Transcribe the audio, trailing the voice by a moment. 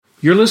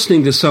You're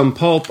listening to Some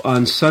Pulp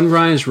on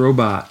Sunrise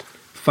Robot.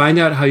 Find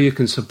out how you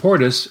can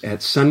support us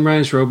at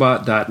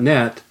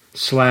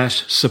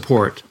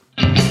sunriserobot.net/support.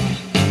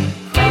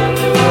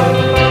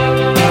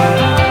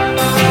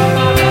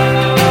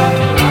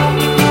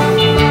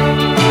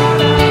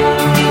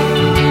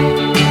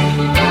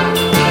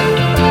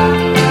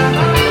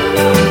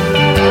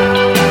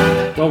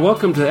 Well,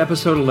 welcome to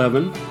episode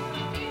 11.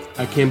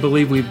 I can't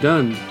believe we've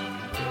done,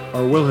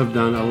 or will have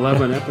done,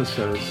 11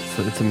 episodes.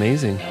 It's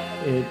amazing.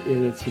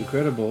 It's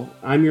incredible.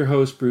 I'm your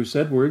host, Bruce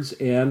Edwards,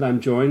 and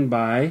I'm joined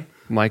by...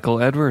 Michael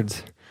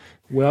Edwards.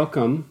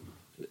 Welcome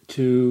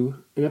to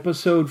an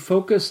episode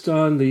focused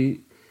on the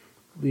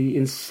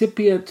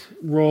incipient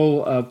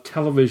role of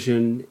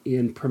television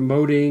in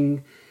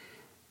promoting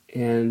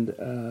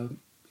and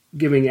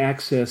giving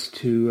access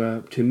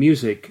to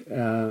music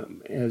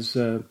as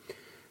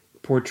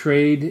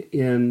portrayed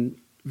in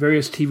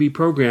various TV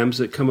programs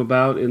that come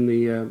about in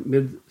the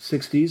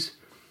mid-'60s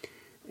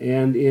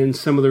and in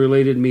some of the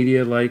related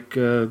media like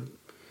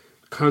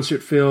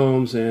concert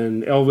films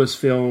and Elvis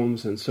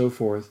films and so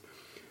forth.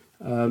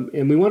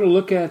 And we want to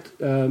look at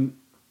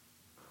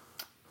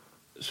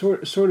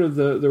sort of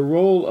the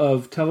role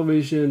of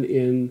television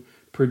in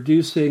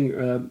producing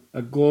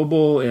a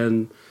global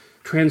and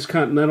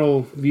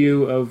transcontinental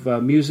view of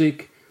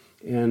music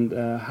and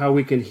how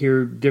we can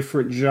hear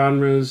different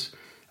genres,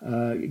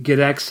 get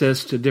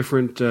access to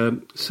different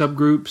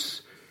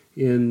subgroups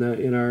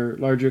in our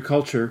larger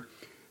culture.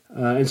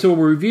 And so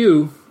we'll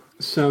review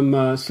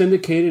some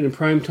syndicated and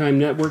primetime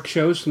network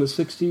shows from the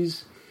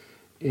 60s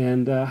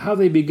and how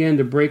they began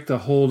to break the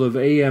hold of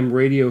AM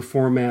radio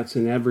formats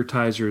and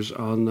advertisers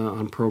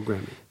on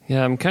programming.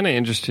 Yeah, I'm kind of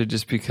interested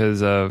just because,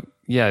 to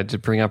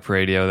bring up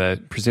radio,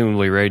 that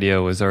presumably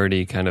radio was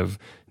already kind of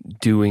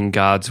doing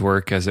God's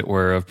work, as it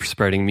were, of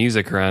spreading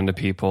music around to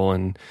people.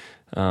 And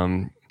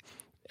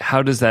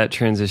how does that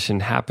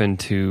transition happen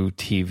to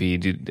TV?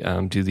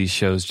 Do these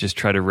shows just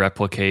try to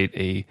replicate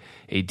a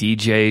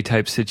DJ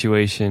type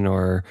situation,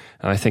 or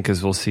I think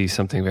as we'll see,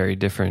 something very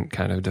different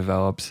kind of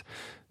develops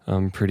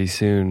pretty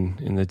soon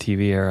in the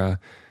TV era?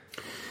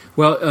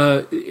 Well,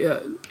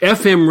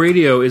 FM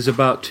radio is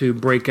about to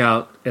break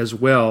out as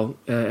well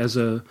as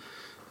a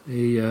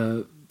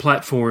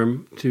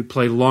platform to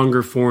play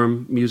longer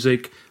form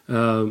music,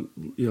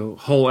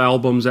 whole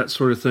albums, that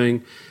sort of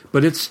thing.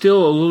 But it's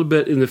still a little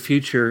bit in the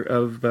future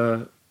of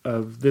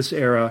this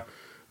era.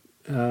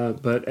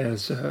 But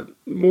as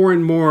more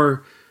and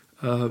more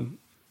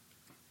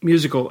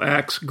musical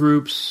acts,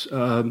 groups,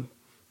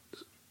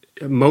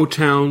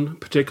 Motown,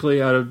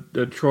 particularly out of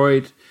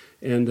Detroit,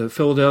 and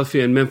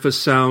Philadelphia and Memphis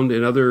sound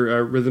and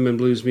other rhythm and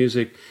blues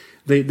music,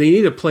 they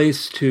need a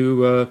place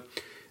to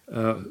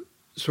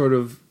sort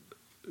of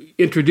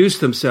introduce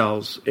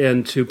themselves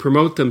and to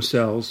promote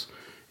themselves.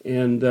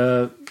 And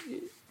the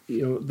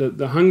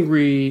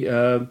hungry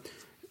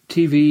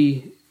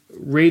TV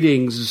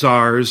ratings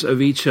czars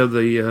of each of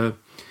the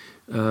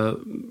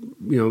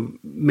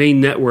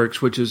main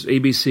networks, which is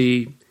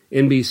ABC,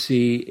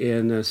 NBC,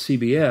 and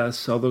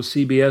CBS. Although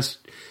CBS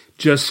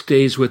just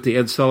stays with the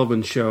Ed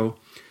Sullivan Show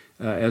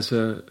as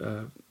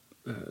a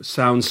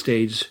sound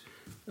stage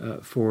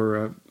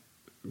for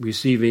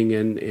receiving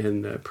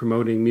and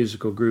promoting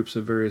musical groups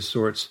of various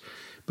sorts.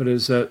 But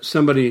as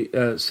somebody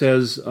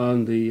says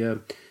on the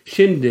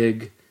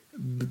Shindig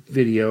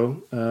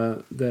video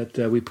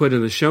that we put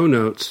in the show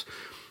notes,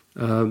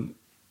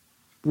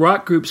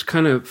 rock groups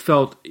kind of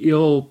felt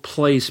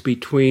ill-placed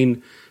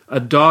between a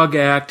dog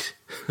act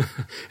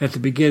at the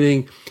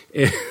beginning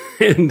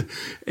and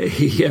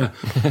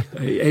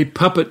a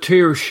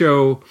puppeteer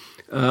show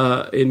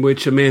in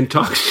which a man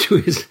talks to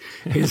his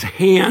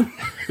hand.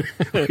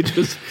 Which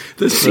is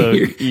so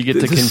you get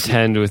to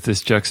contend with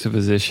this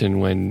juxtaposition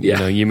when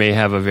you may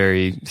have a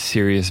very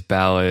serious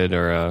ballad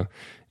or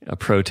a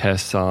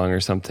protest song or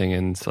something,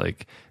 and it's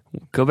like,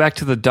 go back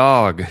to the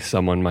dog,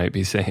 someone might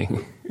be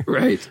saying.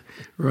 Right.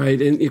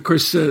 And of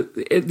course,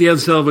 the Ed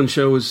Sullivan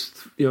Show was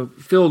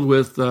filled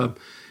with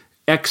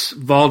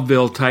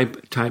ex-vaudeville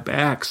type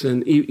acts,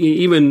 and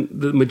even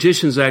the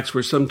magicians' acts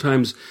were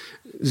sometimes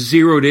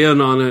zeroed in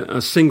on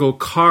a single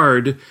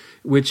card,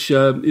 which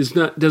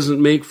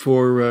doesn't make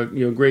for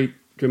great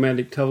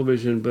dramatic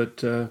television.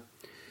 But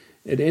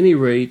at any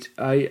rate,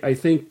 I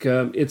think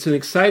it's an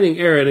exciting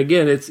era, and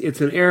again,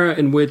 it's an era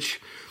in which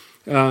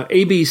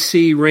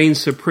ABC reigns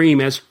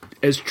supreme as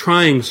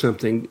trying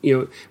something.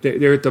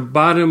 They're at the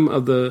bottom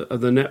of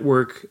the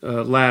network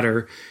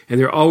ladder, and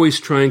they're always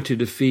trying to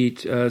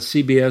defeat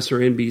CBS or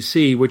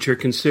NBC, which are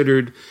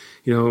considered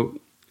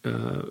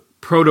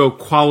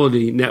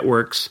proto-quality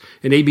networks,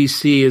 and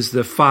ABC is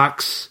the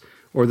Fox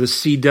or the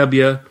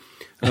CW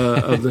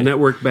of the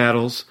network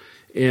battles.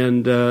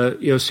 And so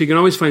you can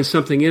always find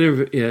something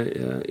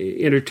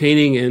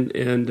entertaining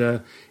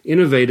and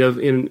innovative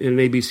in an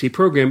ABC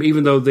program,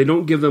 even though they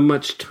don't give them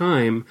much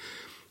time.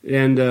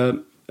 And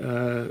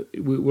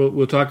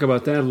we'll talk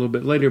about that a little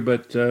bit later.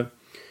 But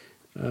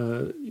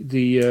among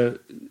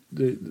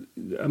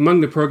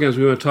the programs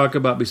we want to talk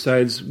about,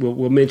 besides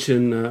we'll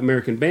mention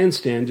American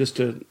Bandstand just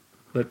to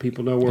let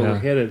people know where we're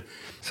headed.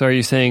 So are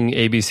you saying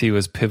ABC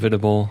was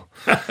pivotable?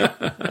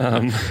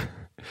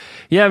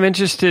 Yeah, I'm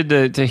interested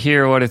to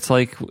hear what it's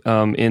like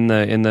in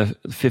the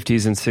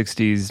 50s and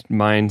 60s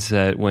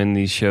mindset when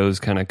these shows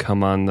kind of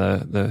come on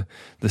the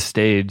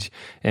stage,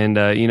 and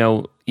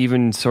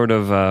even sort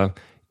of a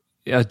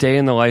day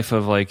in the life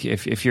of, like,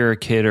 if you're a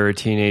kid or a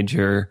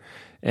teenager,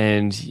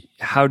 and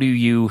how do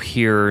you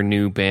hear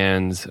new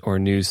bands or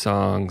new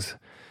songs?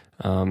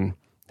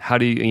 How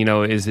do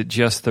you, is it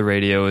just the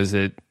radio? Is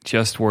it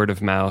just word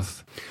of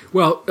mouth?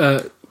 Well,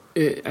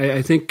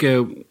 I think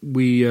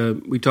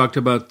we talked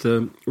about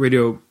the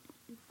radio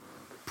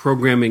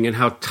programming and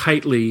how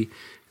tightly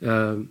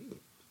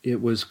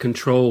it was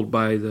controlled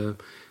by the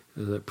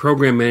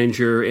program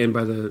manager and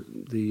by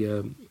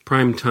the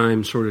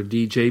primetime sort of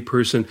DJ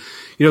person.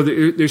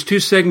 There's two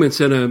segments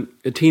in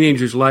a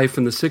teenager's life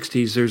in the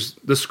 60s. There's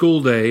the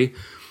school day.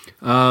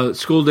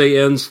 School day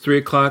ends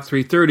 3:00,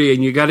 3:30,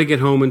 and you got to get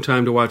home in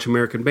time to watch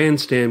American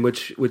Bandstand,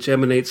 which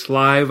emanates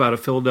live out of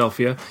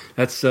Philadelphia.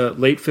 That's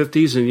late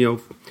 50s, and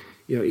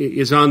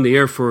is on the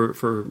air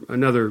for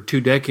another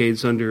 2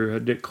 decades under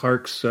Dick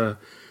Clark's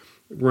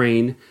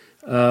reign.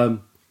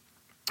 Then,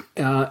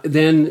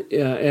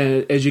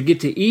 as you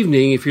get to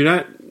evening, if you're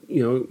not,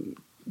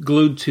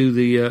 glued to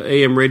the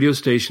AM radio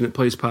station that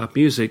plays pop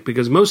music,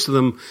 because most of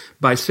them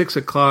by 6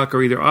 o'clock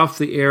are either off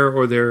the air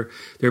or they're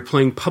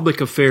playing public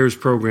affairs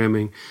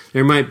programming.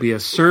 There might be a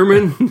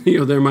sermon,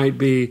 there might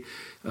be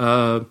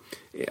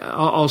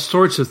all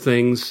sorts of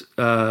things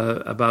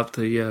about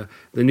the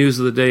news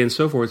of the day and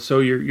so forth. So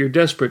you're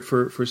desperate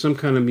for some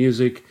kind of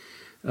music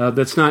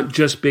that's not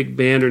just big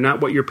band or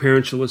not what your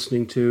parents are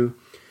listening to,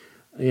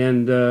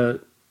 and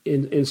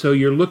so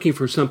you're looking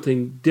for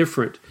something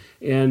different.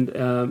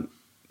 And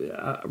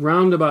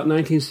around about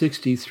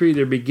 1963,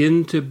 there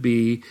begin to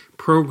be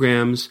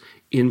programs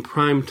in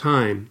prime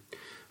time,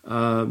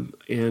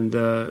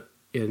 and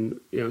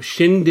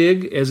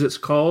Shindig, as it's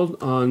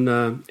called on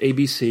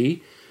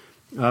ABC,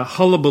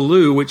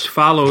 Hullabaloo, which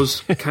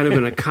follows kind of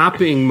in a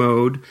copying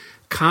mode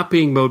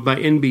by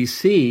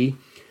NBC,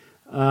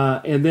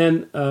 and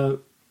then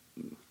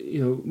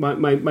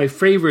my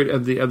favorite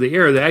of the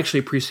era that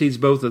actually precedes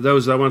both of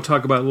those that I want to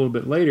talk about a little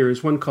bit later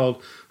is one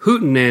called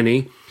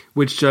Hootenanny,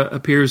 which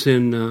appears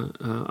on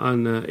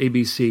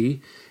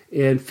ABC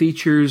and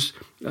features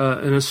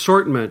an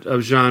assortment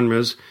of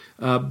genres,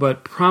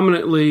 but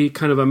prominently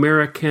kind of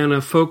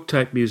Americana folk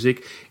type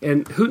music.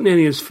 And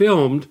Hootenanny is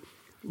filmed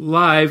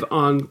live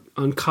on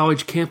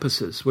college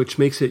campuses, which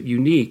makes it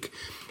unique,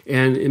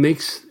 and it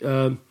makes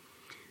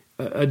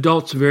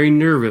adults very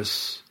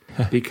nervous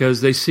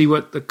because they see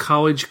what the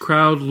college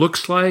crowd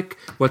looks like,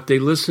 what they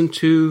listen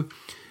to,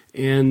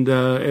 and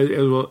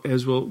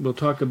as we'll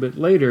talk a bit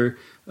later.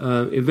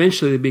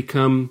 Eventually, they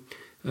become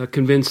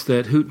convinced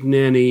that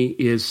Hootenanny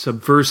is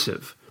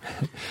subversive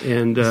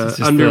and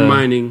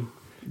undermining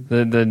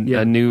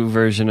a new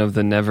version of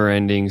the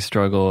never-ending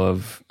struggle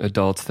of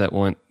adults that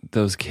want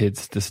those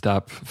kids to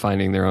stop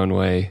finding their own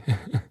way.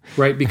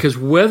 Right, because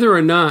whether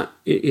or not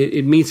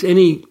it meets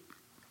any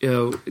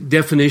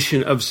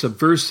definition of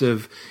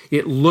subversive,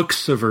 it looks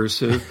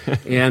subversive,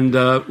 and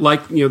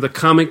like the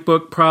comic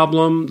book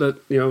problem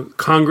that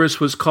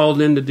Congress was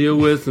called in to deal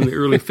with in the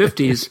early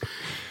 50s.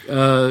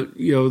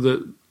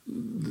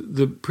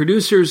 The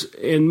producers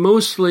and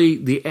mostly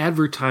the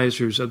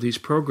advertisers of these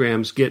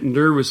programs get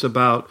nervous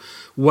about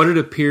what it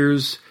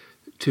appears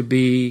to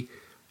be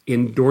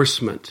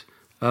endorsement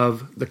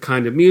of the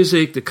kind of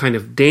music, the kind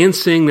of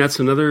dancing. That's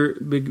another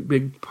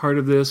big part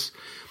of this,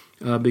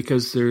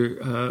 because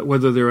they're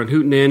whether they're on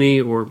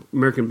Hootenanny or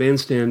American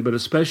Bandstand, but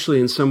especially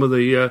in some of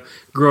the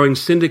growing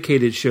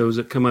syndicated shows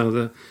that come out of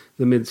the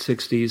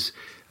mid-'60s,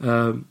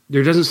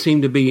 there doesn't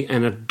seem to be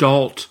an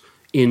adult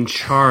in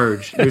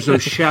charge. There's no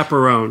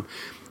chaperone.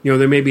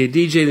 There may be a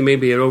DJ, there may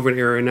be an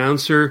over-the-air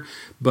announcer,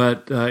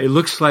 but it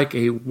looks like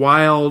a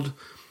wild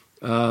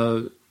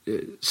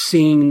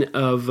scene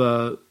of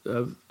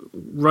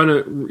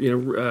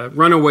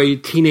runaway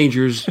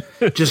teenagers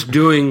just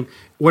doing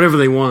whatever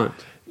they want.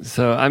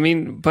 So,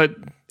 but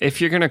if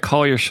you're going to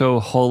call your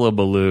show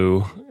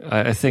Hullabaloo,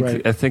 I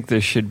think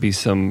there should be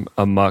some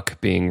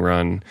amok being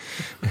run.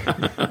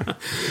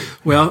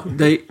 Well,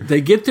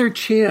 they get their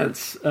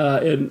chance,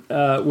 and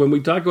when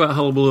we talk about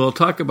Hullabaloo, I'll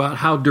talk about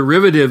how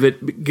derivative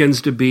it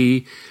begins to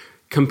be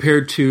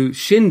compared to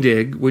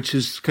Shindig, which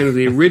is kind of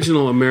the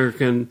original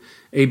American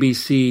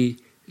ABC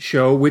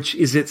show, which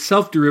is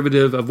itself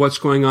derivative of what's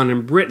going on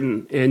in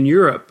Britain and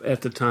Europe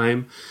at the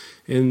time,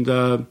 and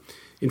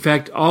in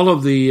fact, all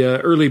of the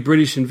early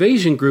British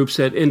invasion groups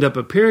that end up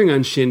appearing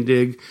on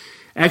Shindig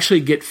actually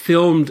get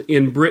filmed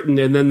in Britain,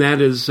 and then that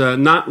is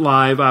not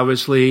live,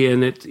 obviously,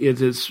 and it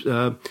is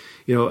a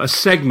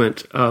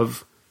segment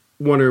of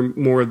one or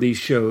more of these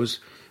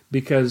shows,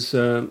 because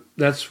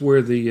that's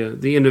where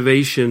the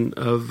innovation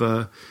of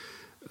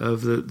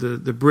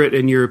the Brit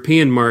and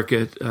European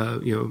market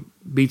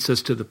beats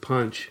us to the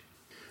punch.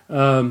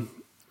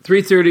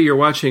 3:30, you're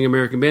watching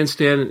American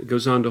Bandstand. It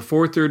goes on to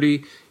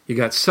 4:30. You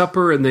got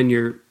supper, and then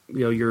your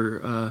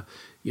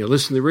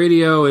listen to the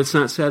radio, it's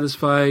not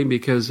satisfying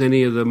because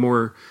any of the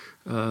more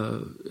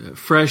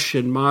fresh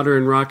and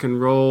modern rock and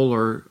roll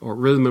or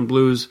rhythm and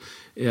blues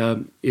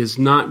is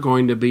not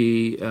going to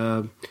be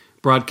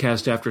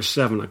broadcast after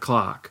 7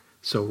 o'clock.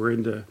 So we're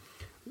into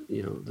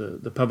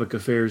the public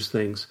affairs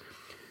things.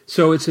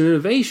 So it's an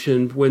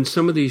innovation when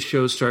some of these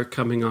shows start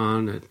coming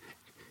on at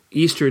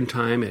Eastern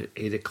time at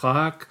 8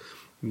 o'clock,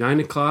 9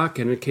 o'clock.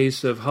 In the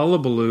case of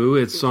Hullabaloo,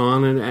 it's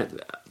on at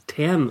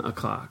 10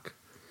 o'clock.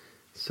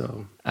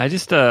 So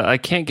I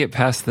can't get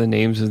past the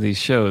names of these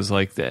shows.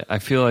 Like I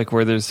feel like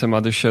where there's some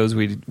other shows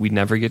we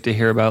never get to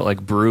hear about,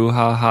 like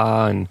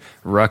Brouhaha and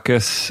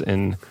Ruckus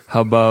and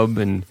Hubbub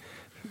and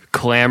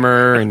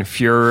Clamor and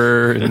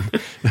Furor,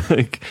 and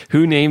like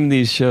who named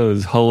these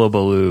shows?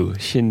 Hullabaloo,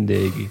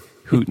 Shindig,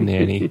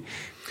 Hootenanny.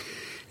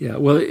 Yeah,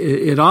 well,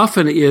 it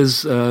often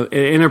is an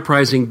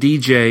enterprising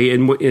DJ.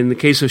 In the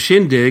case of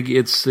Shindig,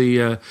 it's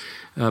the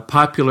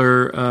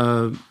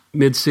popular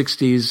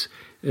mid-'60s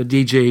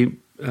DJ,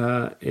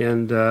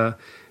 and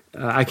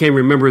I can't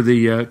remember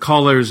the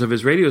callers of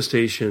his radio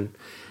station,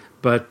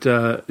 but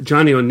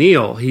Johnny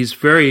O'Neill, he's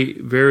very,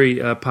 very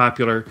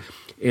popular,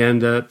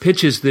 and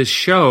pitches this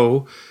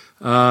show.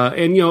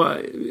 And,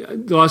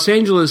 the Los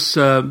Angeles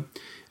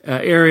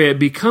area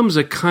becomes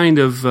a kind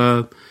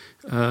of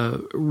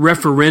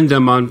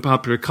referendum on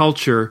popular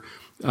culture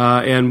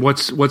and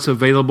what's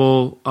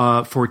available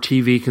for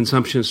TV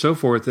consumption and so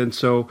forth. And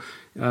so,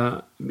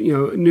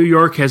 New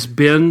York has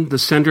been the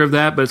center of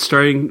that, but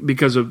starting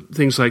because of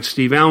things like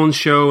Steve Allen's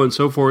show and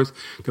so forth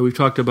that we've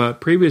talked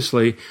about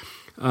previously.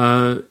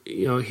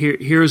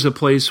 Here's a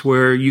place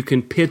where you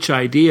can pitch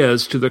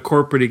ideas to the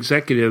corporate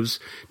executives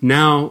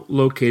now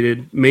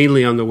located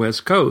mainly on the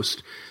West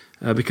Coast,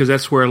 because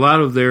that's where a lot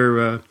of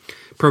their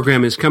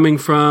program is coming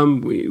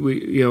from.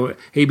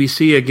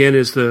 ABC again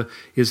is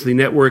the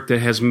network that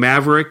has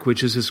Maverick,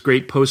 which is this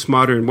great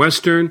postmodern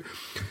Western.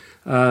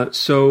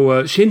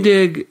 So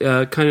Shindig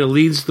kind of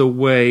leads the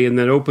way and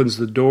then opens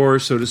the door,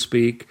 so to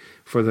speak,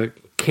 for the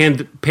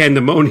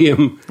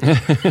pandemonium,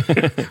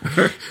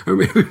 or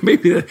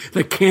maybe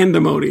the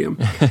candemonium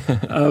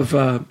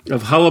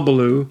of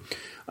Hullabaloo,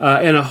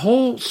 and a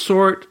whole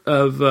sort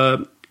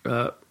of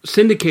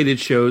syndicated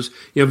shows.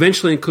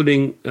 Eventually,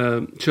 including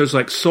shows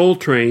like Soul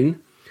Train,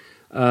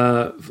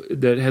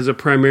 that has a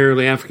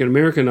primarily African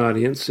American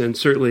audience, and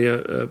certainly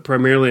a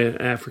primarily an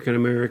African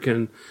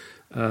American,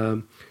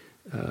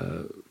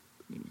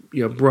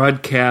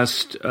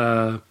 broadcast.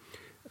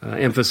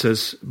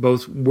 Emphasis,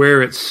 both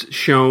where it's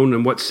shown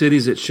and what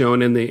cities it's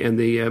shown, and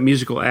the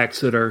musical acts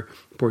that are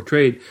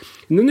portrayed.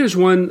 And then there's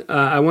one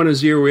I want to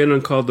zero in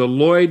on called the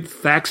Lloyd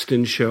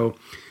Thaxton Show,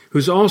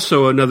 who's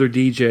also another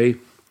DJ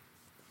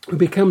who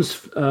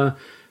becomes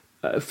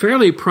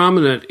fairly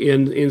prominent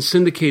in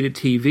syndicated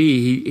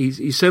TV.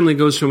 He suddenly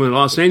goes from a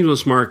Los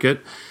Angeles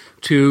market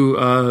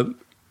to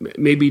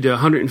maybe to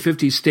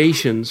 150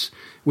 stations,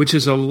 which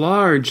is a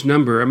large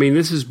number. I mean,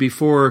 this is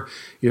before,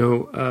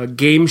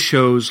 game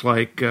shows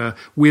like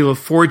Wheel of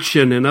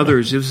Fortune and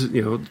others. This is,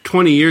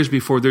 20 years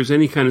before there's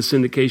any kind of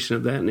syndication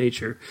of that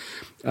nature.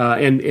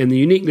 And the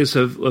uniqueness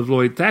of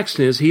Lloyd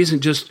Thaxton is he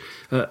isn't just,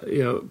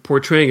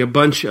 portraying a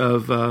bunch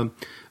of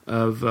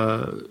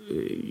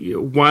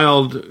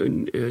wild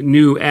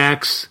new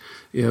acts,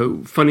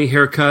 funny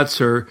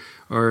haircuts,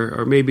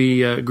 or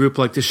maybe a group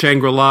like the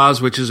Shangri-Las,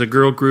 which is a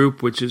girl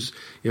group, which is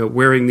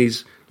wearing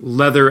these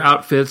leather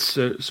outfits,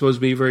 supposed to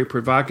be very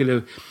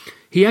provocative.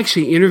 He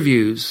actually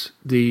interviews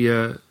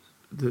the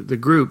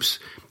groups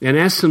and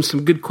asks them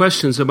some good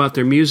questions about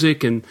their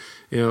music and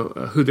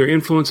who their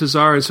influences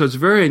are. And so it's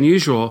very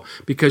unusual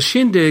because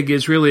Shindig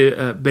is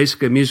really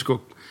basically a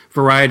musical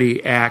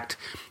variety act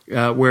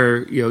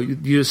where you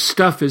just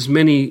stuff as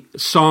many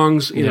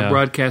songs in a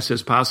broadcast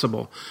as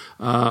possible,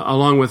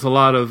 along with a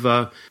lot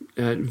of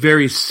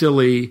very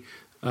silly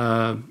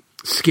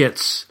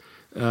skits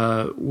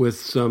with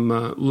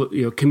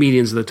some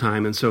comedians of the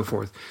time and so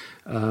forth.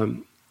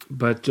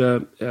 But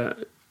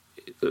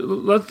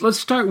let's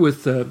start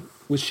with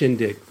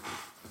Shindig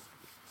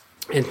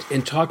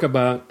and talk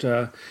about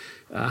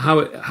how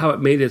it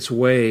made its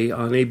way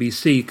on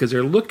ABC, because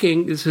they're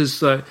looking. This is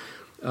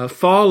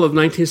fall of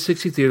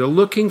 1963. They're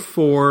looking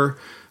for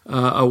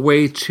a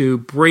way to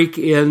break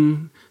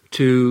in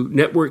to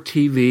network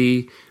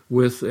TV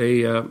with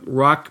a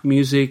rock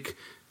music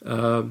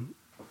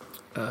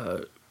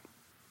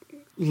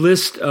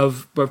list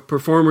of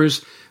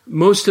performers,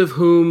 most of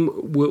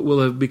whom will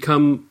have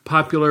become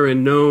popular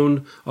and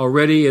known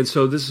already, and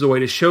so this is a way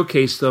to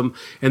showcase them.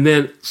 And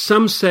then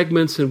some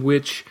segments in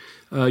which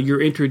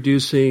you're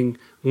introducing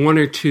one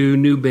or two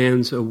new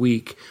bands a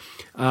week,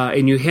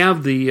 and you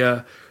have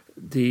the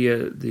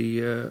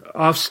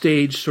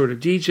offstage sort of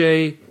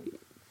DJ.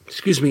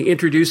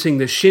 Introducing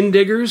the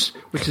Shindiggers,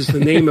 which is the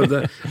name of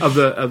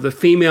the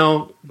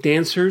female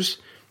dancers,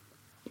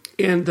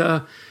 and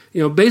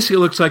basically it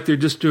looks like they're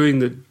just doing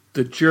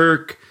the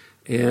jerk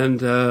and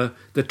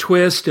the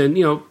twist and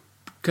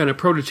kind of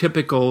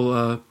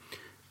prototypical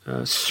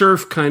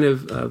surf kind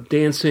of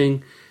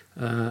dancing,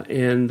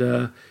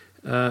 and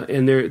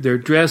and they're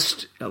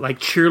dressed like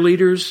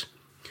cheerleaders.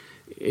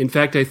 In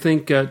fact, I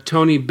think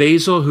Toni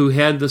Basil, who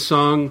had the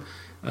song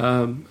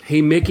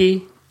 "Hey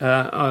Mickey,"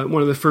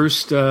 one of the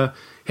first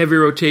heavy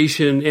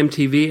rotation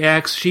MTV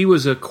acts, she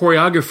was a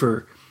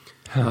choreographer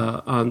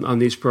on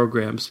these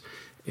programs,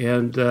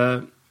 and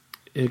of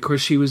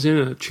course she was in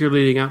a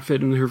cheerleading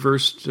outfit in her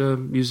first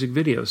music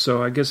video.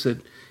 So I guess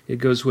it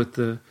goes with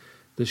the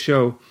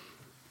show.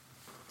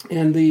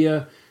 And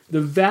the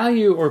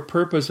value or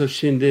purpose of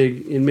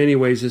Shindig in many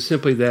ways is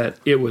simply that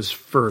it was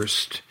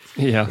first.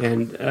 Yeah.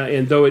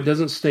 And though it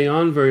doesn't stay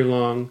on very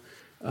long,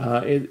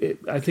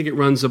 I think it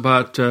runs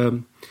about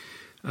a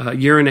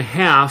year and a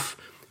half,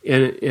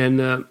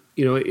 and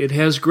it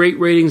has great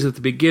ratings at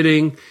the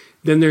beginning.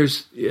 Then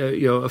there's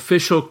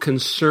official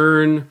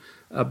concern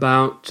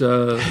about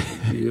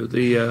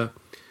the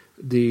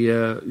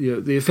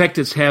effect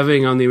it's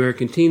having on the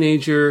American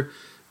teenager.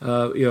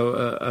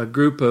 A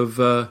group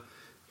of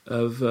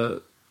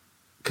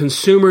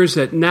consumers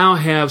that now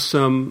have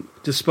some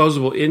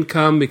disposable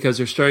income because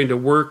they're starting to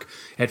work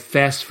at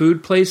fast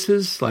food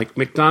places like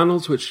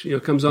McDonald's, which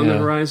comes on the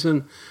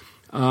horizon,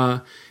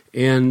 it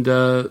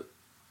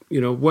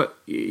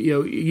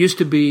used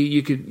to be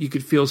you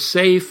could feel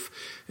safe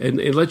and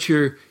let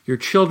your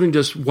children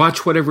just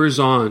watch whatever is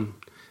on,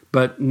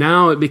 but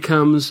now it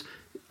becomes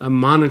a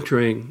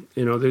monitoring.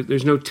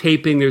 There's no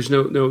taping, there's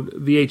no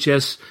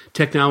VHS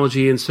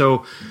technology, and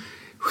so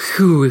if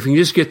you can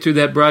just get through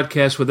that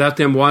broadcast without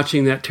them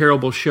watching that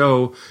terrible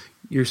show,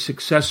 you're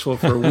successful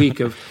for a week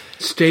of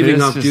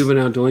staving off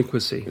juvenile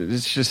delinquency.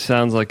 This just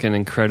sounds like an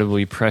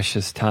incredibly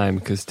precious time,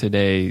 because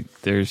today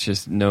there's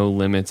just no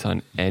limits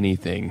on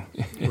anything.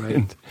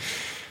 Right.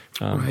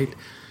 Right.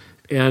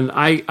 And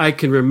I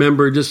can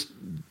remember just,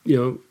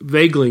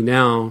 vaguely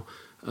now,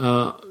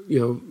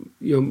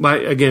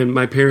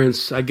 my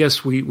parents, I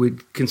guess we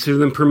would consider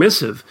them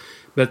permissive,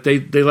 but they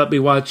let me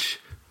watch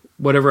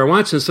whatever I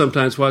watched, and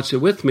sometimes watch it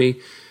with me,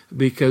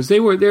 because they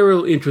were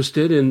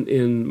interested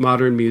in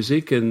modern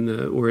music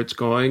and where it's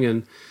going.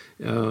 And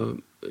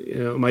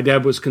my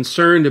dad was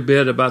concerned a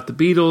bit about the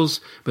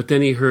Beatles, but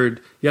then he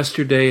heard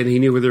Yesterday, and he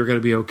knew they were going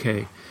to be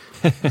okay.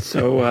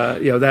 So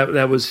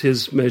that was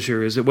his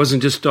measure. Is it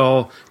wasn't just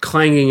all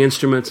clanging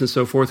instruments and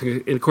so forth.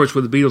 And of course,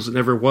 with the Beatles, it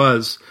never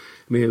was.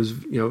 I mean, it was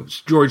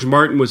George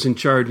Martin was in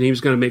charge, and he was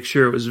going to make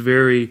sure it was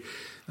very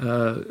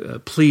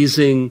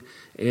pleasing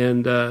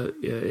and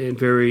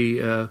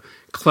very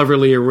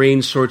cleverly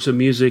arranged sorts of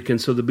music,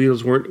 and so the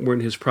Beatles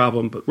weren't his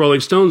problem, but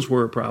Rolling Stones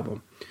were a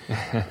problem.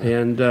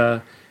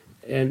 and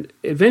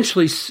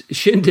eventually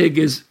Shindig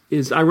is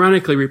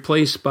ironically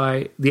replaced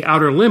by The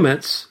Outer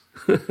Limits,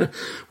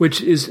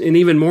 which is an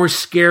even more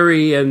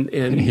scary and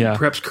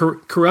perhaps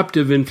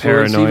corruptive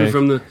influence, paranoid,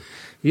 even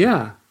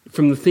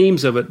from the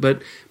themes of it.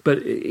 But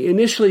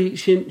initially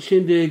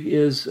Shindig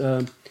is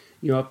a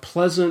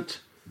pleasant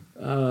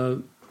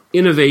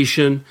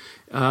innovation,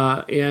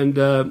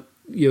 and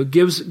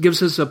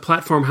gives us a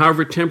platform,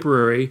 however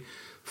temporary,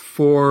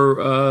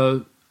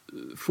 for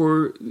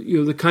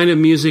the kind of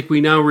music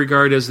we now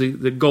regard as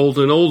the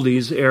golden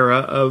oldies era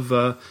of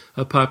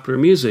popular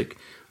music.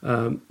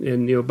 And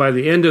by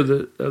the end of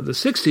the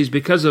 60s,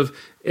 because of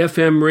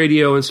FM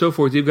radio and so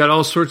forth, you've got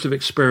all sorts of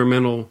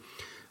experimental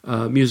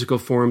musical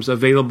forms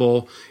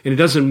available, and it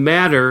doesn't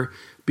matter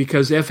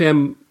because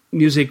FM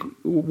music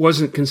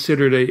wasn't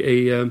considered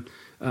a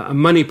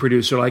money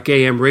producer like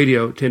AM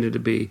radio tended to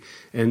be,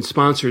 and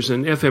sponsors.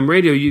 And FM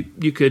radio,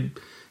 you could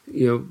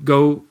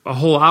go a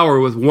whole hour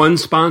with one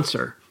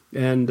sponsor,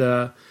 and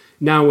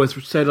now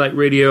with satellite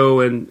radio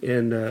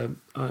and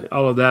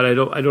all of that, I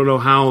don't know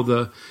how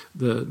the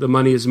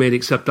money is made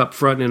except up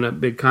front in a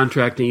big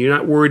contracting. You're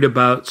not worried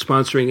about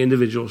sponsoring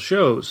individual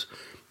shows,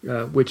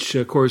 which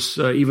of course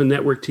even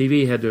network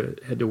TV had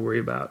to worry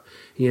about.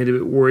 You had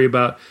to worry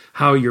about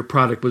how your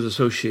product was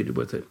associated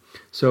with it.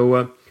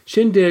 So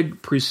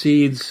Shindig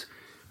precedes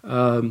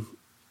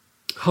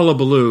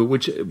Hullabaloo,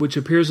 which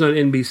appears on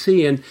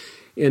NBC,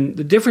 and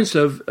the difference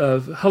of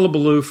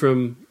Hullabaloo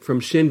from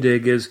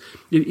Shindig is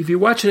if you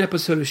watch an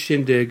episode of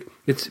Shindig,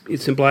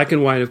 it's in black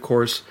and white, of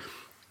course,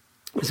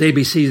 because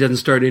ABC doesn't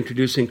start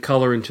introducing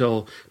color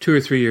until 2 or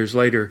 3 years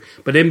later.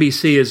 But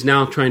NBC is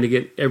now trying to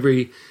get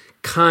every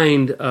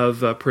kind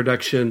of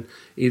production,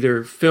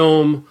 either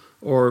film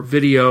or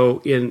video,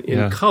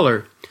 in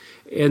color,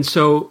 and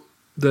so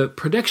the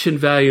production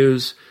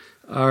values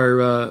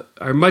are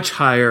much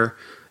higher,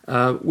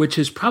 which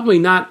is probably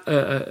not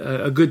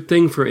a good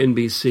thing for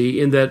NBC,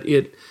 in that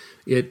it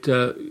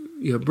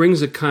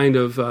brings a kind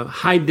of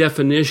high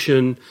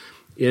definition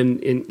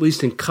in at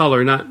least in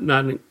color, not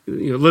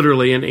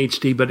literally in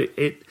HD, but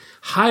it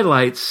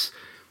highlights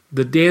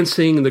the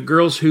dancing and the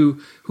girls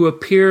who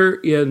appear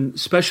in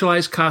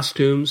specialized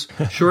costumes,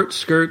 short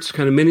skirts,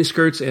 kind of mini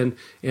skirts, and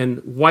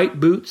white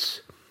boots,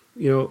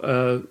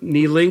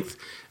 knee length,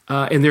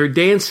 and they're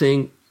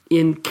dancing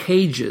in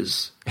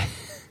cages.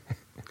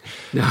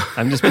 No.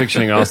 I'm just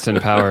picturing Austin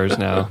Powers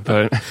now,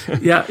 but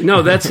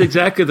that's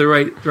exactly the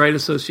right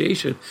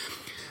association,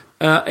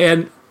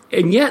 and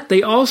yet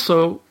they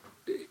also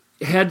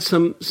had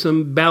some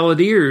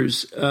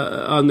balladeers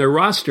on their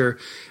roster,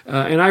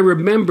 and I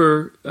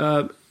remember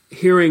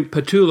hearing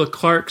Petula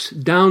Clark's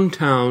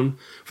 "Downtown"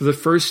 for the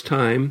first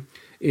time.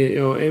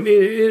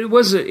 It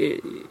was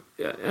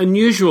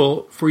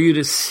unusual for you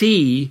to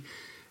see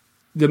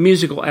the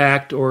musical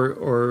act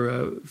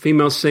or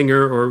female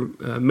singer or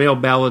male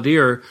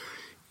balladeer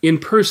in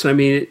person. I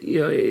mean,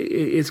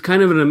 it's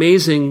kind of an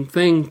amazing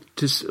thing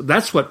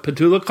that's what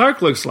Petula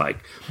Clark looks like.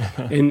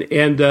 and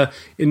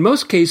in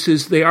most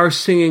cases, they are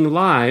singing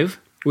live,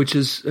 which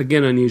is,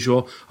 again,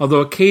 unusual, although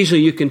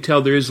occasionally you can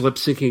tell there is lip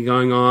syncing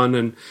going on.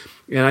 And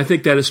I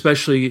think that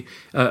especially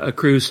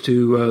accrues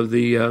to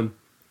the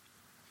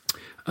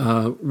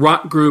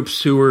rock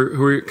groups who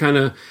are kind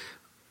of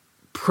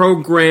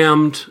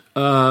programmed,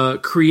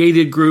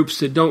 created groups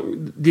that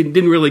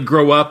didn't really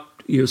grow up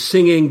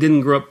singing,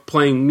 didn't grow up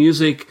playing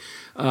music,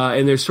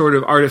 and they're sort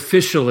of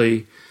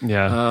artificially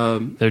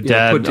their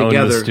dad put together.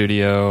 Owned the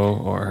studio,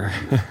 or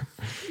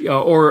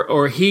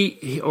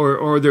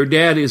or their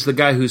dad is the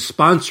guy who's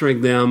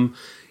sponsoring them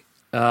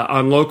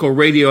on local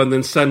radio, and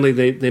then suddenly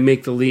they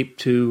make the leap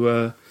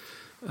to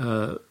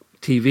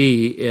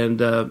TV,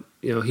 and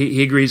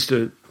he agrees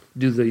to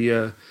do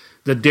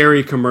the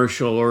dairy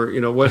commercial, or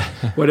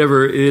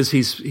whatever it is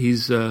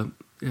he's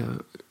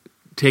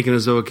taken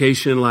as a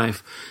vocation in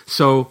life.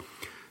 So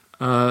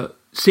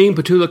seeing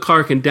Petula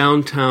Clark in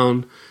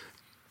Downtown,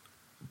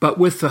 but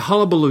with the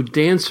Hullabaloo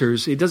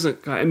Dancers, it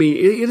doesn't. I mean,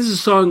 it is a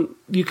song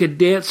you could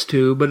dance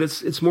to, but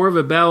it's more of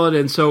a ballad,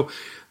 and so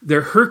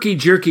their herky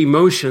jerky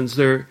motions,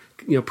 their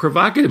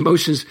provocative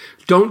motions,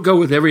 don't go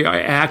with every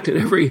act and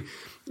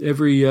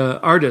every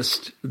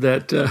artist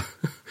that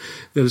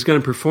is going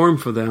to perform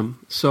for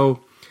them.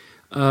 So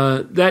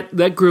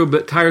that grew a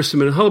bit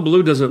tiresome, and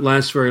Hullabaloo doesn't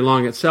last very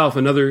long itself.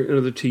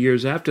 Another 2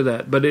 years after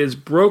that, but it has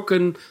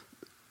broken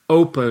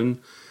open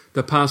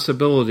the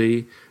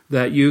possibility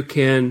that you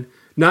can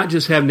not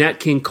just have Nat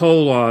King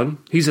Cole on.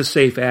 He's a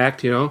safe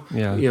act,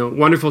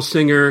 wonderful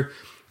singer,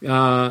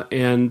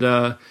 and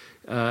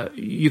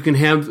you can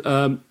have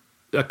a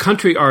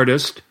country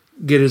artist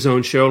get his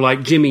own show,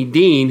 like Jimmy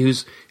Dean,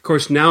 who's, of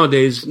course,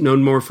 nowadays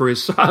known more for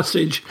his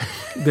sausage,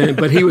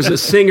 but he was a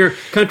singer,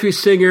 country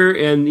singer,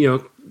 and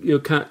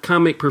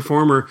comic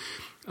performer,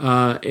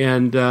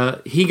 and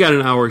he got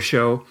an hour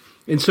show.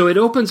 And so it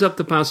opens up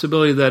the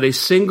possibility that a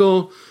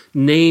single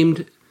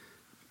named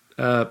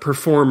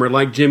performer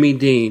like Jimmy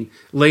Dean,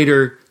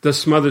 later the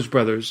Smothers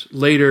Brothers,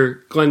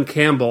 later Glenn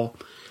Campbell,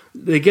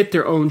 they get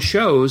their own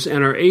shows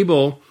and are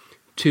able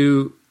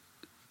to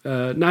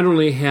not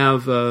only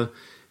have the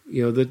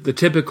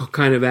typical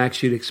kind of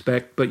acts you'd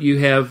expect, but you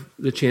have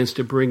the chance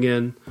to bring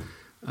in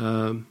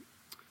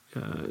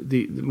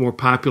the more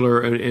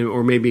popular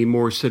or maybe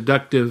more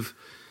seductive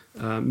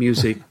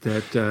music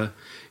that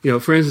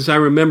for instance, I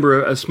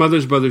remember a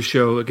Smothers Brothers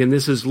show. Again,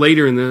 this is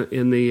later in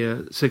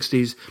the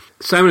 60s.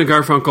 Simon and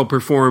Garfunkel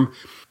perform,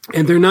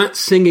 and they're not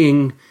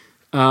singing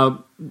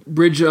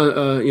 "Bridge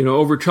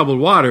Over Troubled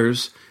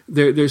Waters."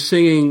 They're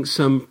singing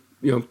some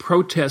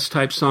protest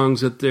type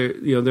songs that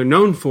they're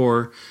known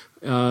for,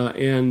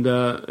 and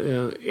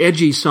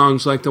edgy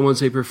songs like the ones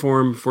they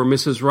perform for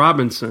Mrs.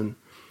 Robinson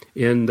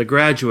in The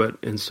Graduate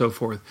and so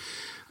forth.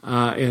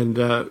 And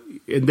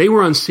they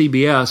were on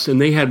CBS, and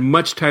they had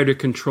much tighter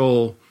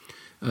control.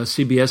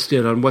 CBS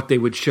did on what they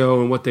would show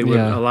and what they would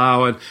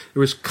allow, and there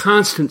was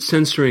constant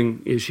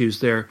censoring issues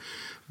there.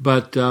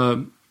 But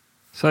so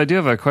I do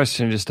have a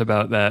question just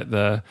about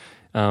that.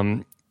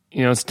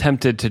 It's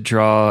tempted to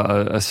draw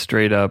a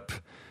straight up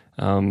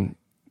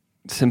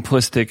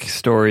simplistic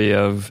story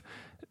of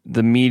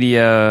the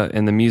media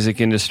and the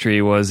music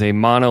industry was a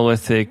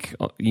monolithic,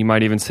 you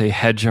might even say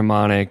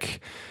hegemonic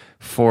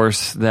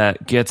force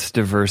that gets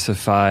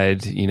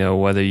diversified,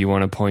 whether you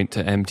want to point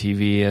to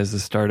MTV as the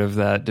start of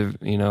that,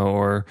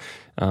 or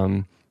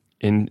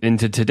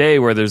into today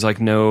where there's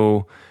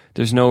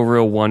there's no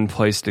real one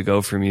place to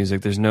go for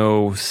music. There's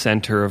no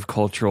center of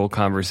cultural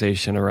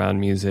conversation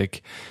around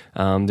music.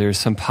 There's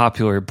some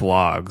popular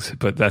blogs,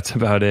 but that's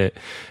about it.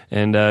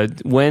 And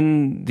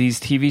when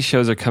these TV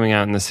shows are coming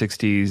out in the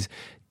 60s,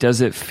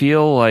 does it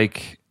feel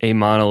like a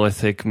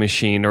monolithic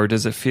machine, or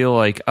does it feel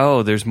like,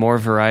 oh, there's more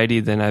variety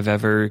than I've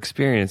ever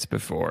experienced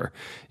before?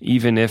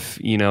 Even if,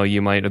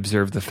 you might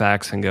observe the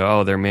facts and go,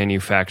 oh, they're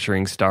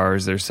manufacturing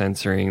stars, they're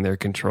censoring, they're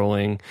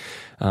controlling.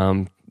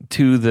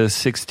 To the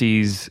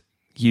 60s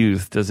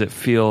youth, does it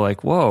feel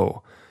like,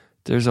 whoa,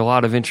 there's a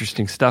lot of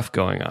interesting stuff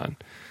going on?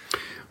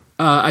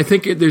 I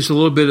think there's a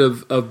little bit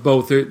of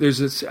both. There's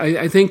this,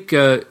 I think,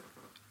 I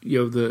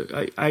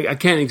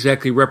can't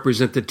exactly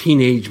represent the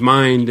teenage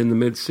mind in the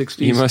mid-60s.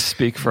 You must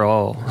speak for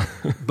all.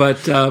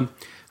 But,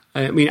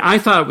 I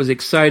thought it was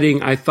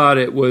exciting. I thought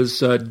it was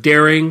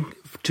daring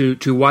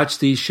to watch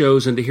these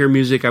shows and to hear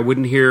music I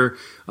wouldn't hear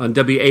on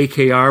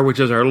WAKR, which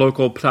is our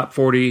local top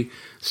 40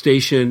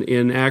 station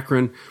in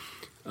Akron.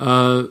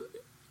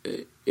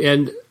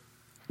 And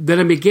then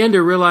I began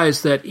to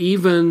realize that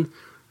even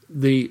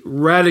the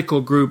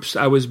radical groups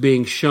I was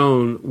being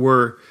shown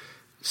were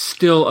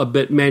still a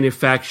bit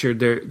manufactured.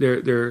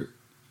 Their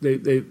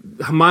they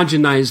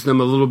homogenized them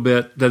a little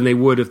bit than they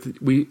would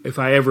if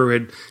I ever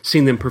had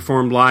seen them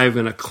perform live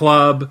in a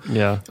club.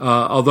 Yeah.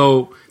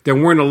 Although there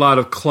weren't a lot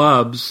of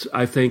clubs,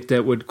 I think,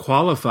 that would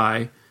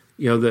qualify.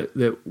 You have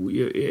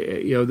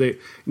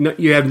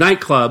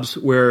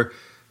nightclubs where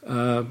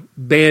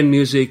band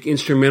music,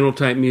 instrumental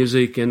type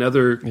music, and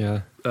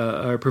other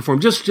are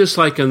performed just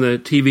like on the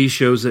TV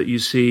shows that you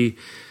see.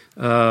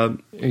 Are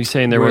you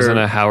saying there wasn't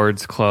a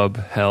Howard's Club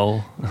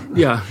hell?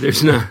 Yeah,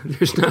 there's not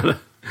a.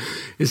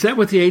 Is that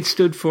what the H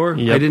stood for?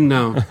 Yep. I didn't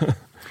know.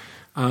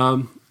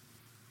 On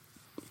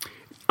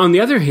the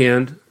other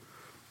hand,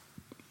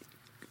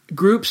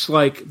 groups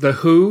like The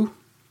Who,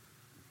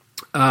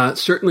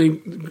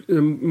 certainly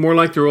more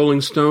like the Rolling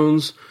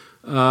Stones,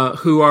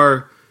 who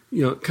are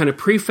kind of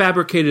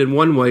prefabricated in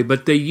one way,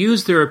 but they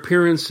use their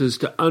appearances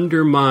to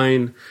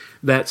undermine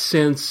that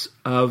sense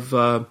of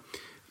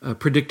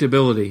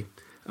predictability.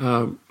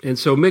 And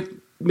so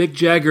Mick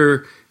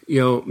Jagger,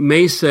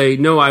 may say,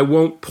 "No, I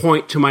won't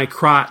point to my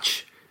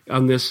crotch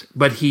on this,"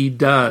 but he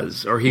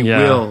does, or he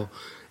will.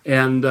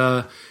 And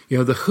The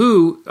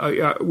Who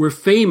were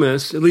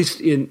famous, at least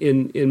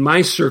in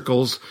my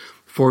circles,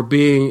 for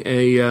being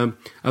a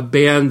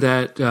band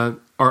that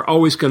are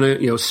always going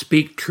to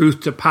speak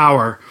truth to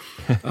power.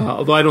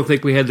 Although I don't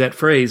think we had that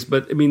phrase,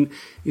 but I mean,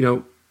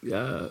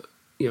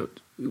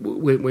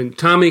 when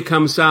Tommy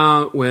comes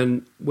out,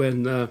 when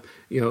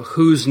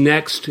Who's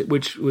Next,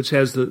 which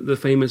has the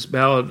famous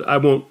ballad, "I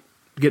Won't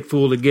Get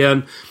Fooled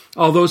Again,"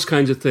 all those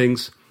kinds of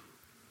things,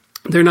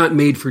 they're not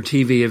made for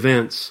TV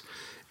events.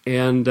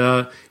 And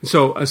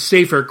so a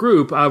safer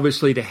group,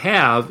 obviously, to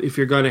have, if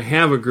you're going to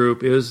have a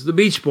group, is the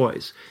Beach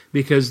Boys,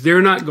 because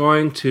they're not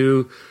going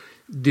to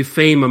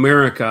defame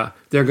America.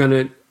 They're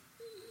going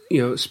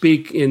to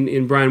speak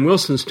in Brian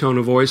Wilson's tone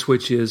of voice,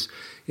 which is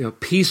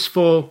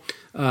peaceful.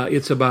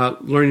 It's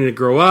about learning to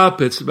grow up.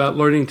 It's about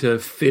learning to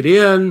fit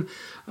in.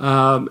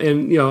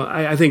 And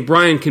I think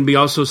Brian can be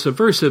also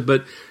subversive,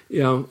 but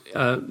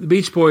the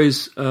Beach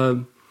Boys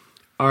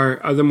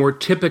are the more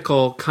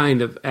typical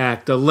kind of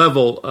act. The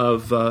level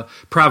of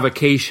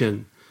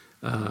provocation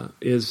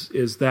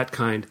is that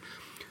kind.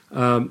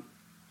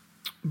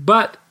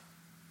 But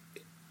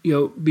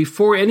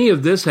before any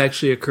of this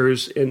actually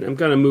occurs, and I'm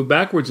going to move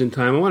backwards in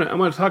time, I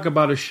want to talk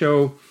about a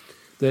show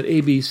that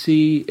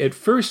ABC at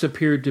first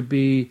appeared to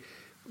be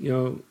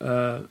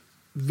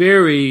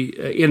very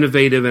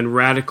innovative and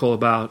radical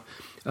about,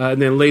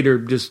 and then later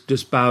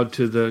just bowed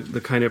to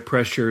the kind of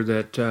pressure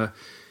that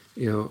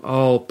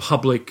all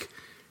public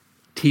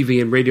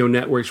TV and radio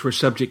networks were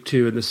subject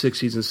to in the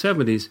 60s and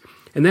 70s,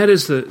 and that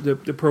is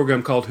the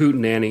program called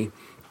Hootenanny.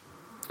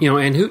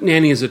 And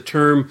Hootenanny is a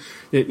term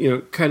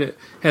that kind of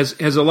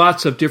has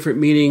lots of different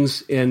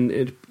meanings,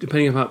 and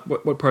depending on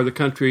what part of the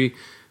country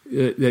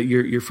that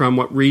you're from,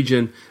 what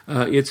region,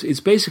 it's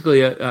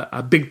basically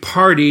a big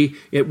party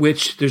at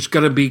which there's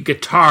going to be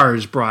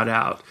guitars brought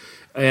out,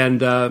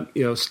 and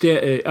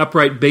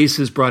upright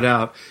basses brought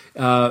out,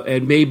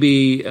 and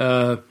maybe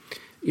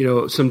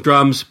some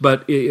drums,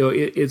 but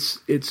it's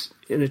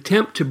an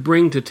attempt to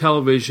bring to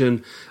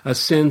television a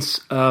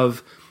sense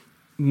of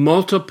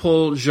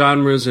multiple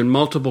genres and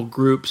multiple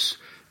groups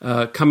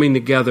coming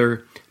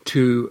together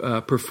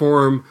to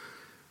perform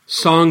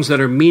songs that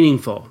are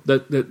meaningful,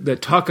 that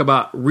talk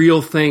about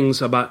real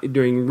things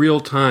during real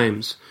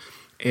times,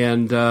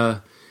 and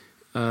they're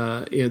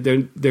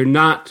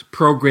not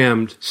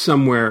programmed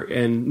somewhere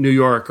in New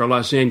York or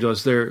Los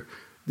Angeles. They're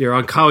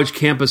on college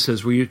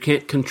campuses where you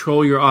can't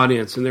control your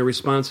audience and their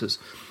responses,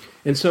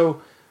 and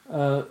so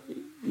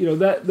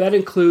that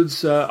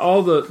includes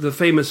all the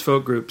famous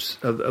folk groups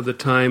of the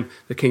time: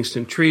 the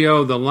Kingston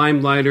Trio, the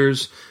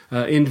Limelighters,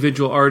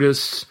 individual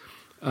artists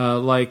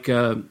like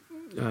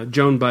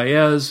Joan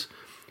Baez,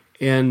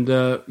 and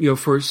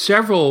for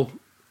several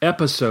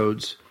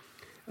episodes,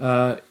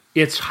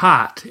 it's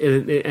hot,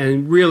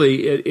 and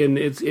really,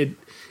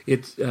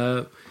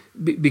 it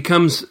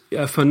becomes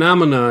a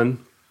phenomenon,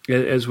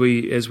 as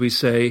we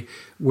say,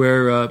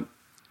 where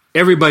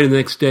everybody the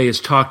next day is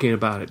talking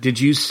about it. Did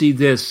you see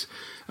this?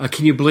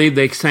 Can you believe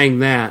they sang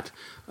that?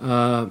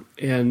 And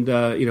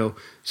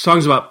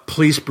songs about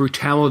police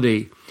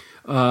brutality,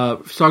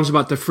 songs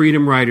about the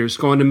Freedom Riders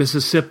going to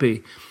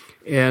Mississippi,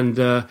 and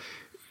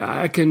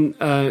I can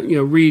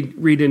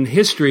read in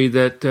history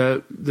that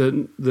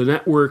the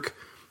network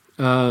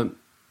bow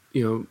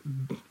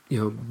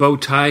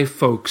tie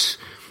folks,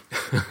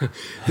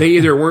 they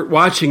either weren't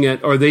watching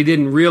it or they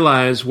didn't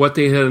realize what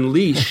they had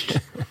unleashed,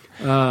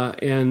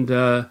 and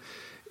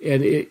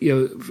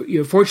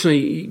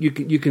fortunately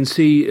you can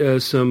see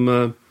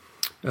some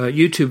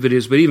YouTube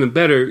videos, but even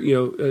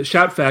better,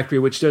 Shout Factory,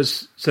 which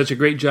does such a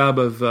great job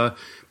of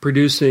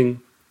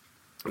producing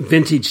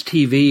vintage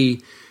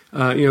TV.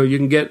 You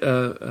can get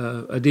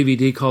a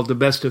DVD called The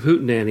Best of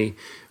Hootenanny,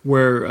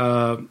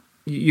 where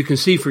you can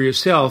see for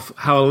yourself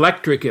how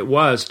electric it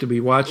was to be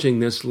watching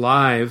this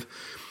live.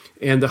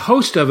 And the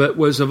host of it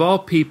was, of all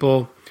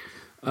people,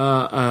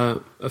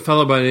 a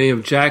fellow by the name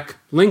of Jack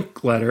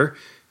Linkletter,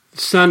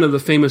 son of the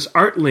famous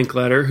Art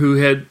Linkletter, who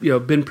had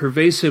been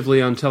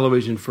pervasively on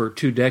television for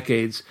 2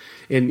 decades.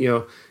 And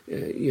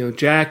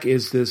Jack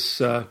is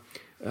this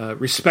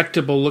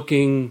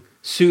respectable-looking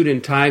suit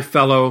and tie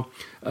fellow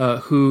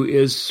who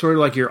is sort of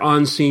like your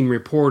on-scene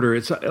reporter.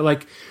 It's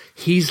like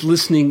he's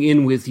listening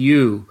in with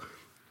you,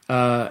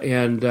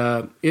 and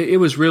it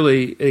was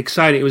really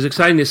exciting. It was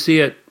exciting to see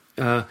it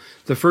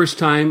the first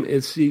time.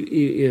 It's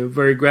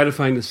very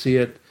gratifying to see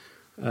it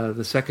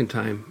the second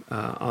time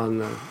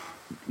on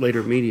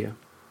later media.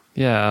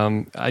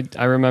 Yeah,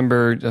 I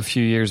remember a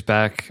few years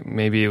back,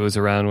 maybe it was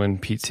around when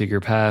Pete Seeger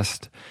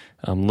passed,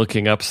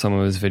 looking up some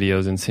of his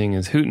videos and seeing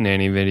his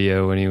Hootenanny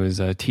video when he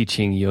was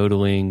teaching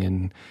yodeling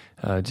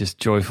and just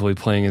joyfully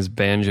playing his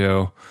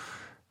banjo.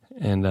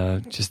 And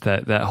just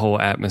that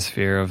whole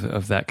atmosphere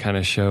of that kind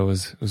of show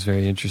was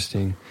very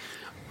interesting.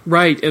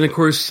 Right, and of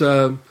course,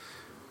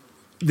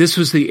 this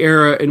was the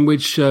era in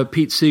which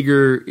Pete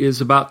Seeger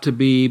is about to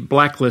be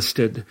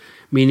blacklisted,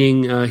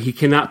 meaning he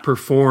cannot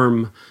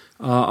perform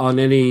on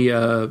any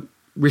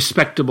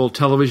respectable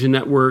television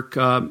network,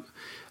 and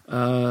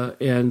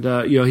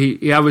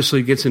he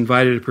obviously gets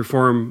invited to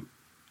perform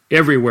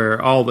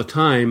everywhere all the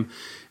time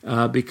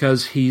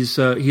because he's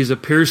a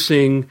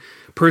piercing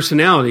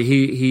personality.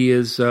 He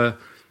is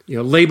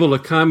labeled a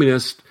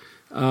communist,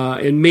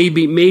 and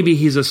maybe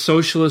he's a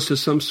socialist of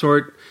some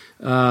sort,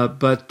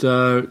 but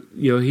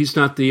he's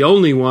not the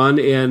only one,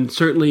 and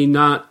certainly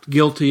not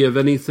guilty of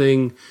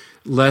anything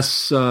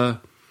less.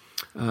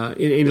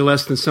 Any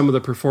less than some of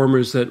the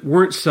performers that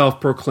weren't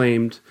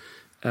self-proclaimed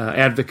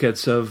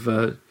advocates of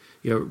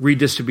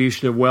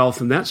redistribution of wealth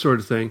and that sort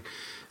of thing.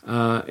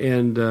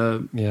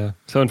 Yeah.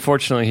 So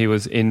unfortunately, he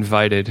was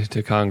invited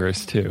to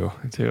Congress too.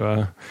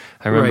 I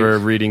remember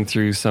reading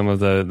through some of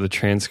the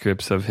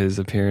transcripts of his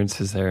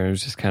appearances there, and it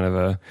was just kind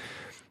of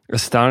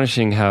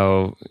astonishing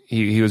how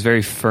he was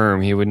very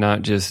firm. He would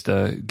not just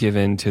give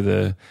in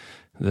to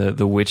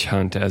the witch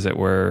hunt, as it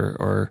were,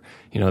 or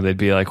they'd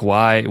be like,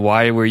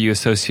 why were you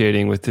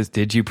associating with this?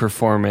 Did you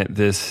perform at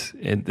this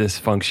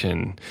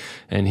function?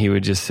 And he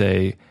would just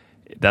say,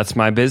 that's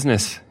my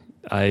business.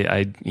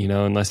 I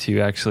unless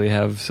you actually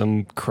have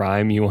some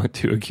crime you want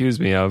to accuse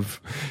me of,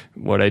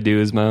 what I do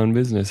is my own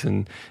business.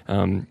 And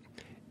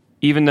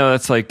even though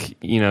that's like,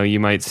 you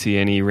might see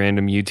any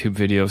random YouTube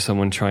video of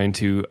someone trying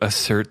to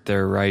assert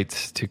their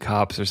rights to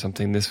cops or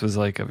something, this was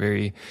like a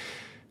very,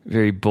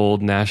 very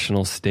bold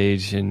national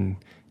stage. And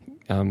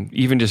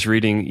even just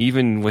reading,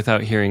 even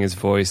without hearing his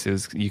voice,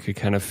 you could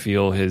kind of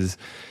feel his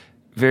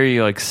very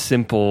like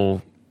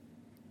simple,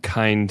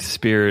 kind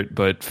spirit,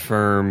 but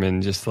firm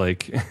and just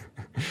like,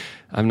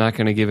 I'm not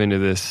going to give into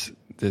this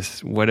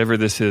whatever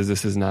this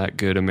is not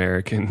good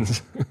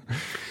Americans.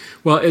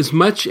 Well, as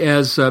much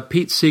as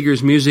Pete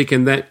Seeger's music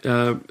and that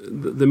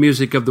the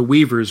music of the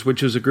Weavers,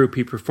 which is a group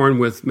he performed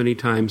with many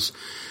times,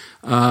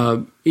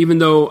 even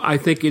though I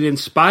think it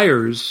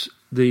inspires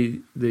the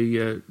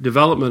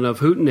development of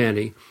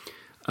Hootenanny,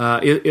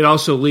 it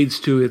also leads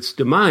to its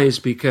demise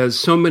because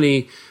so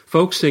many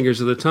folk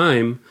singers of the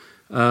time,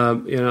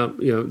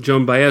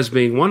 Joan Baez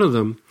being one of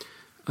them,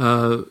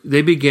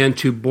 they began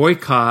to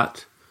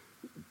boycott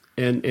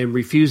and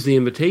refuse the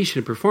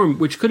invitation to perform,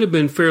 which could have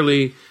been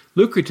fairly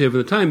lucrative at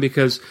the time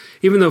because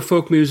even though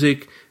folk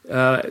music,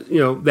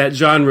 that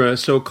genre,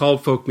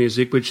 so-called folk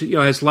music, which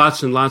has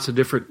lots and lots of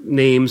different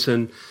names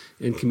and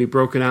can be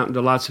broken out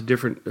into lots of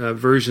different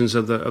versions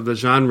of the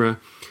genre,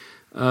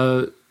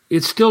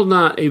 it's still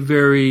not a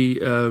very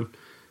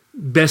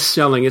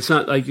best-selling. It's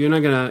not like you're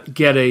not going to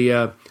get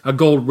a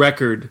gold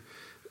record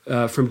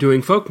from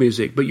doing folk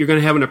music, but you're going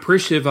to have an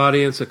appreciative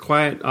audience, a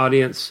quiet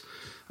audience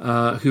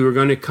who are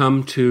going to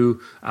come to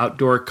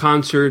outdoor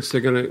concerts. They're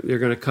going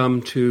to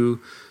come to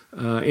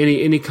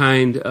any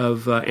kind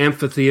of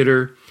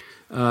amphitheater.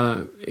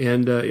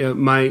 And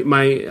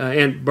my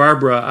Aunt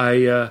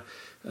Barbara,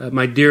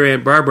 my dear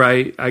Aunt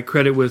Barbara, I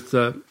credit with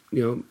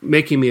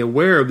making me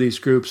aware of these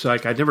groups.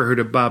 Like I'd never heard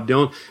of Bob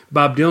Dylan.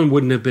 Bob Dylan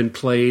wouldn't have been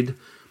played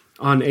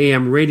on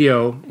AM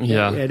radio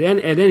at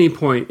any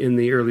point in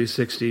the early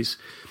 '60s.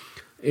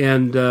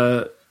 And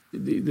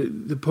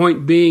the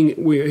point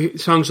being,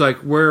 songs like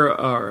 "Where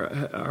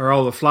Are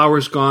All the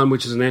Flowers Gone,"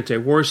 which is an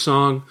anti-war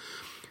song,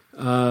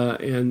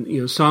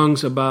 and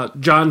songs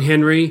about John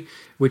Henry,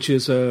 which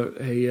is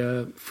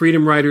a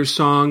freedom riders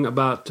song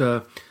about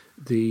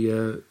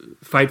the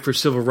fight for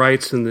civil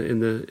rights in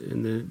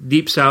the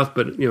Deep South,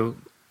 but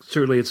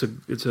certainly it's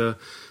a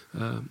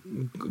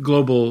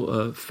global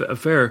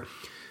affair.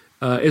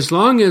 As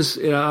long as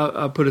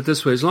I'll put it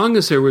this way, as long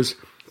as there was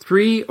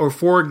 3 or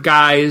 4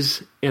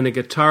 guys and a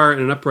guitar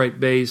and an upright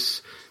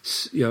bass,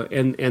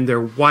 and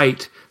they're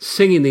white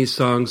singing these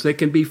songs, they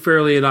can be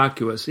fairly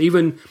innocuous.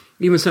 Even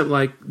something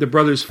like the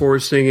Brothers Four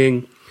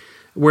singing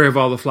 "Where Have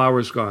All the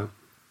Flowers Gone?"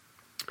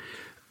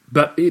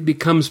 But it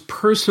becomes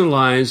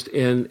personalized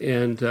and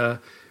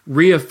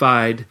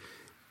reified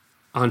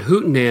on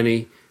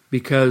Hootenanny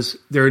because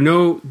there are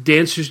no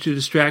dancers to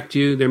distract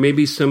you. There may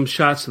be some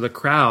shots of the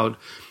crowd,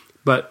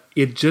 but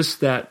it's just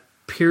that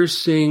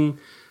piercing,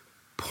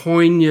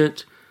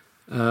 poignant,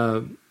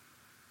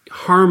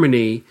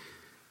 harmony,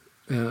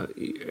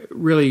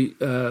 really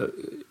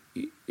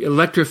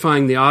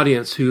electrifying the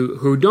audience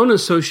who don't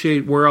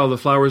associate Where All the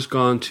Flowers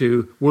Gone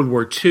to World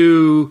War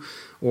II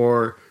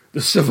or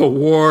the Civil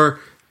War.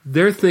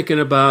 They're thinking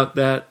about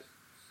that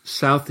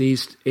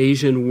Southeast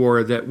Asian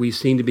war that we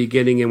seem to be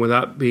getting in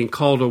without being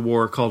called a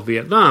war, called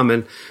Vietnam,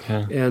 and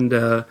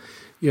so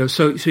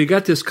you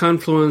got this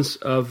confluence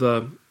of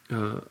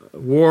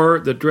war,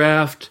 the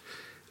draft,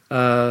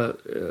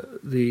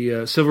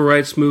 the civil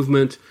rights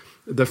movement,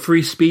 the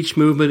free speech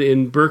movement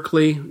in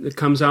Berkeley that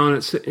comes out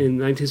in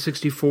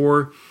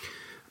 1964,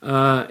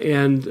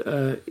 and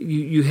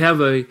you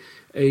have a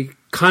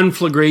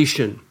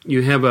conflagration.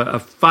 You have a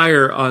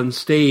fire on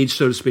stage,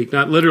 so to speak,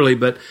 not literally,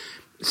 but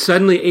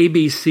suddenly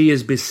ABC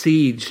is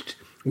besieged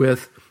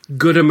with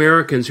good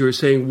Americans who are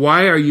saying,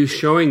 "Why are you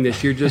showing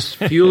this? You're just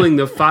fueling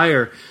the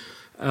fire."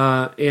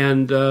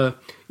 And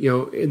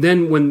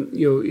then when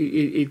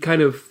it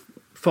kind of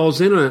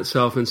falls in on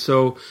itself, and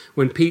so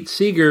when Pete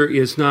Seeger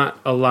is not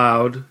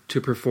allowed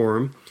to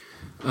perform,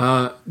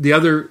 the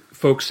other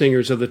folk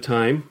singers of the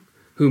time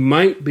who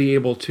might be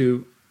able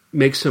to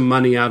make some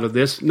money out of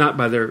this, not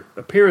by their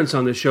appearance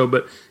on the show,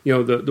 but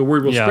the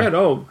word will spread.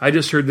 Oh, I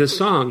just heard this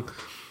song.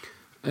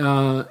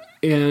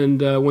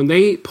 And when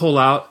they pull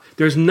out,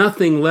 there's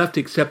nothing left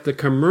except the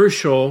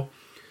commercial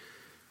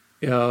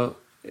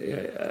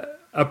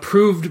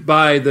approved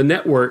by the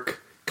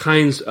network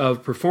kinds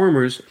of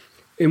performers,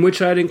 in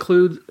which I'd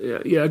include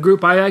a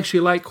group I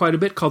actually like quite a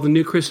bit called the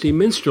New Christy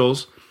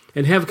Minstrels,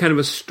 and have kind of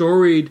a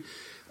storied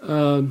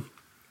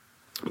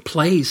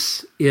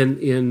place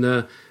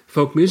in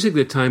folk music at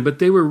the time. But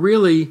they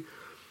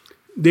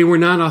were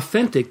not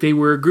authentic. They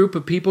were a group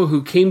of people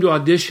who came to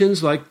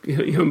auditions like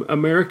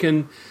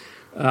American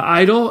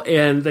Idol,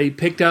 and they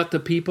picked out the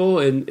people,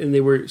 and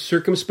they were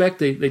circumspect.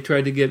 They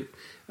tried to get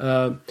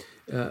a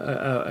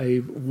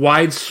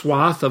wide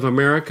swath of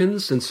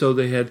Americans, and so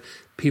they had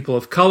people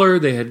of color.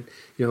 They had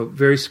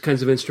various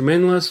kinds of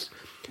instrumentalists,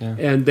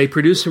 and they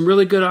produced some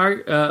really good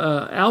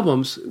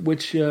albums,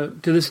 which to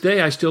this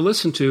day I still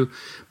listen to.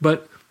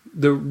 But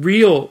the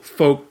real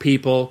folk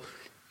people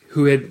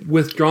who had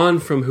withdrawn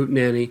from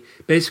Hootenanny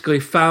basically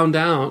found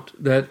out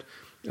that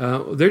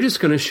they're just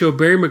going to show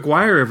Barry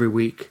McGuire every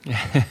week.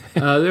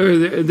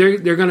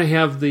 They're going to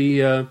have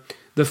the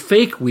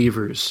fake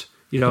Weavers.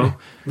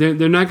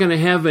 They're not going to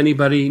have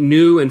anybody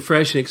new and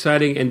fresh and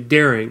exciting and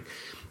daring.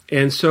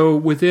 And so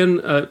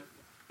within a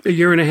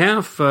year and a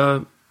half,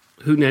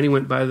 Hootenanny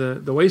went by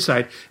the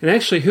wayside. And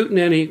actually,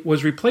 Hootenanny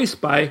was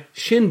replaced by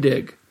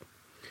Shindig.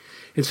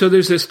 And so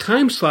there's this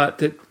time slot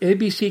that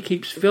ABC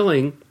keeps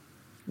filling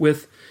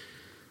with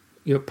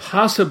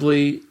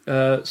possibly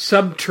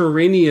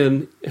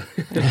subterranean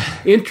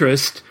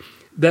interest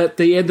that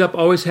they end up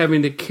always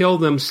having to kill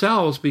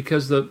themselves,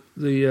 because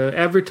the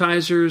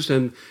advertisers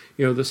and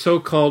the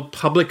so-called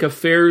public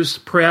affairs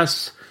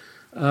press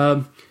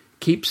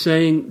keep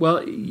saying,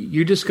 well,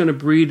 you're just going to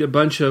breed a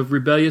bunch of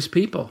rebellious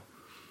people.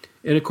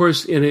 And of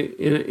course, in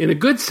a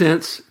good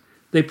sense,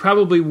 they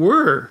probably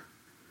were,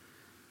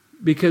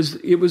 because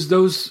it was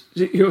those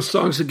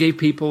songs that gave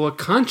people a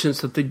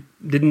conscience that they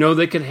didn't know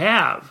they could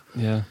have.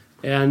 Yeah.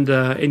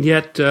 And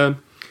yet,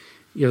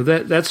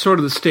 that's sort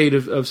of the state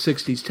of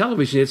 60s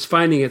television. It's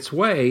finding its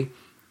way,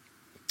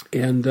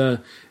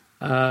 and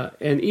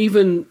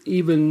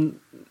even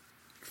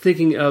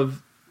thinking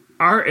of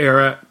our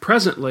era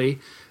presently,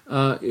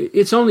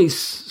 it's only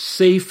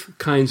safe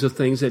kinds of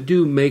things that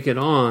do make it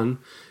on,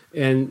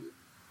 and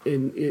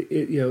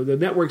the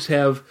networks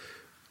have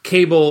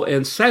cable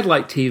and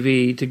satellite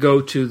TV to go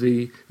to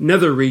the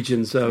nether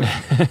regions of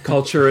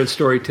culture and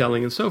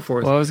storytelling and so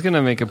forth. Well, I was going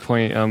to make a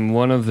point.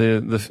 One of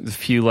the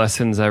few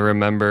lessons I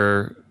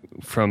remember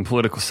from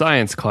political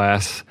science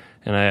class,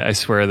 and I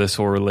swear this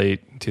will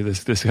relate to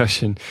this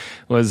discussion,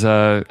 was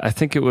I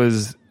think it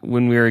was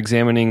when we were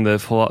examining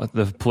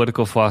the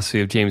political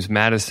philosophy of James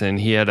Madison.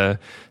 He had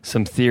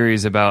some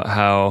theories about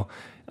how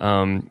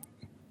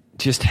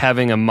just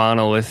having a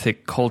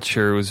monolithic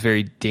culture was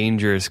very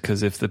dangerous,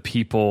 because if the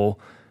people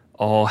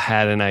all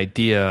had an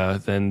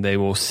idea, then they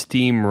will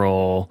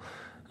steamroll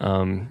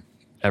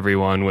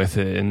everyone with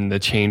it, and the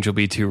change will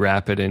be too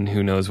rapid, and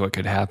who knows what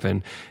could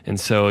happen. And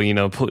so,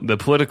 the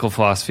political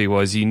philosophy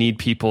was you need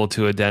people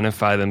to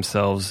identify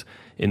themselves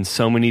in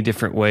so many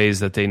different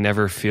ways that they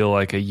never feel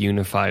like a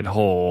unified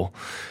whole.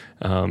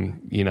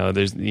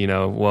 There's,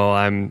 well,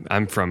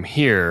 I'm from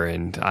here,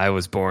 and I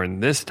was born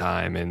this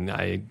time, and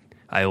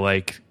I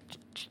like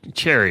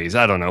cherries,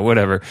 I don't know,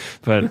 whatever.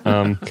 But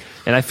and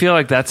I feel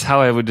like that's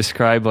how I would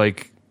describe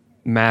like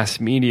mass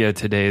media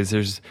today. Is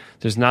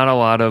there's not a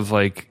lot of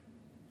like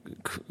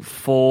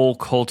full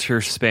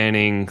culture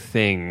spanning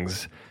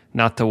things,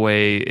 not the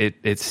way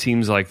it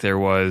seems like there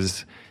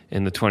was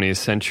in the 20th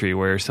century,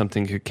 where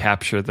something could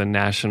capture the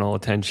national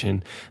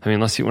attention. I mean,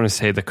 unless you want to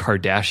say the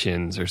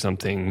Kardashians or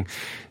something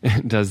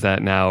does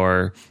that now,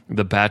 or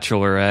The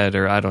Bachelorette,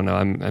 or I don't know.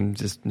 I'm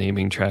just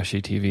naming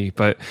trashy TV,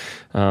 but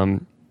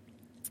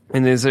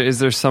and is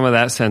there some of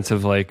that sense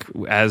of like,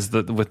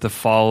 with the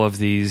fall of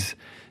these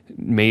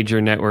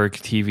major network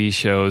TV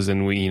shows,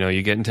 and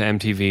you get into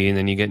MTV, and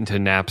then you get into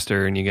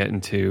Napster, and you get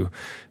into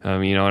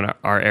in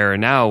our era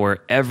now, where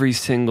every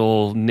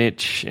single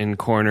niche and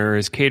corner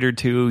is catered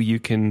to. You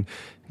can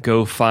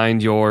go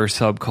find your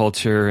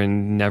subculture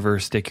and never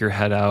stick your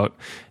head out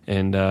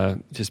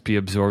and just be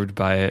absorbed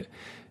by it.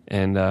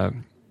 And I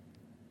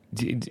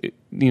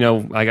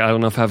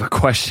don't know if I have a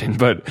question,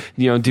 but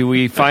do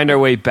we find our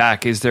way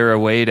back? Is there a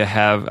way to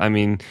have? I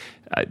mean,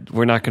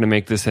 we're not going to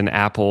make this an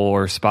Apple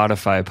or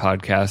Spotify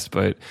podcast,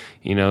 but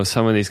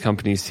some of these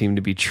companies seem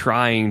to be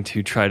trying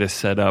to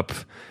set up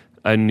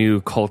a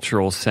new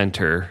cultural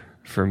center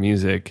for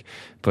music.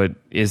 But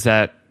is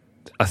that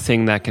a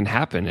thing that can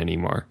happen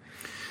anymore?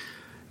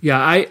 Yeah,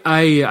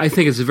 I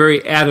think it's very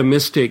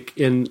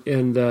atomistic, and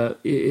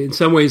in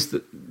some ways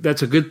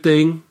that's a good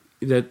thing.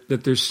 That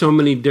there's so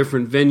many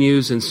different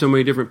venues and so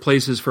many different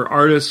places for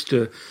artists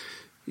to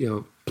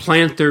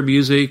plant their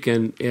music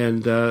and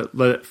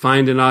let it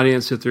find an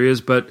audience if there is.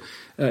 But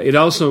it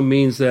also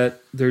means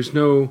that there's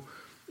no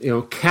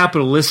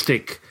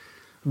capitalistic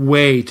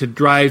way to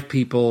drive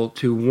people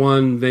to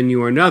one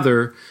venue or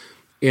another,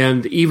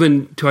 and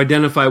even to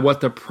identify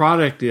what the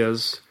product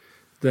is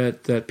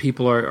that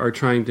people are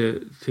trying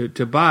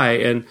to buy.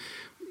 And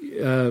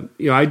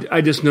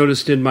I just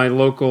noticed in my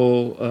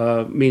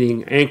local,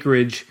 meaning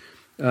Anchorage,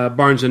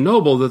 Barnes &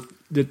 Noble,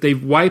 that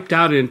they've wiped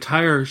out an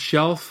entire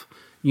shelf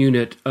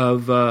unit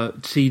of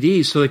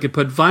CDs so they could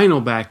put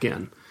vinyl back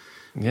in,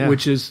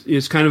 which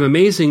is kind of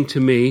amazing to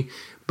me.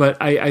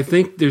 But I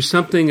think there's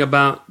something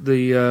about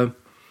the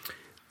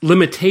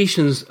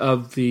limitations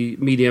of the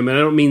medium, and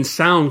I don't mean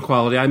sound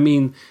quality. I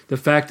mean the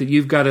fact that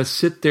you've got to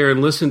sit there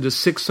and listen to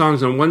 6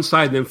 songs on one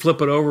side and then flip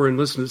it over and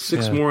listen to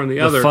 6 more on the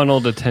other.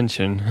 Funneled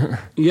attention.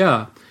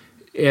 Yeah,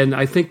 and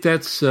I think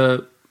that's...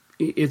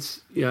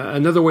 it's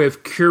another way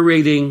of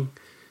curating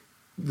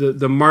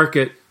the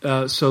market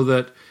so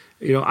that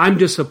I'm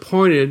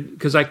disappointed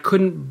because I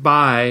couldn't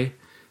buy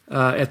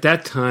at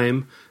that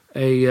time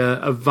a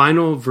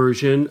vinyl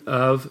version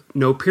of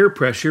No Peer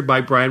Pressure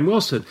by Brian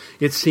Wilson.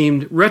 It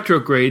seemed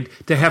retrograde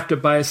to have to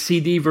buy a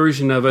CD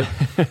version of it,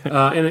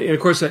 and of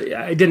course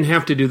I didn't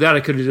have to do that. I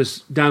could have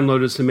just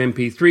downloaded some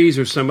MP3s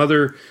or some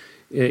other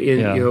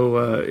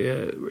innovative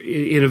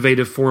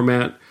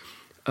format,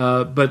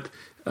 but.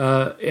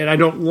 And I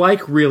don't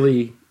like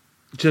really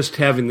just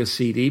having the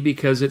CD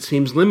because it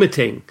seems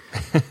limiting,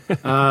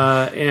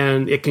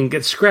 and it can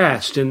get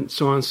scratched and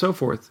so on and so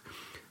forth.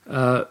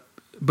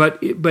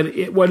 But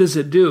what does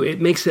it do?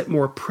 It makes it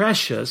more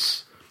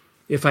precious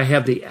if I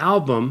have the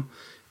album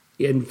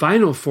in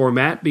vinyl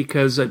format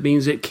because it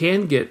means it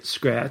can get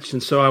scratched,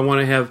 and so I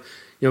want to have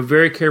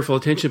very careful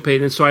attention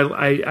paid. And so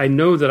I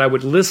know that I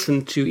would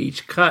listen to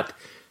each cut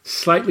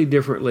slightly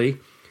differently,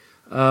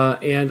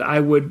 and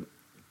I would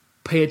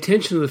pay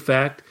attention to the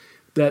fact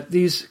that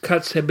these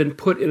cuts have been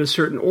put in a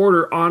certain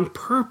order on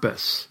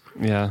purpose.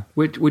 Yeah.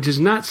 Which is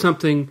not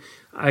something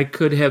I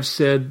could have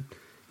said,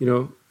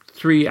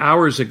 3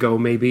 hours ago,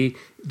 maybe,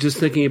 just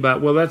thinking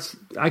about,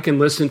 I can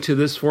listen to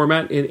this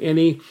format in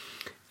any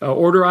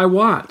order I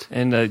want.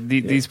 And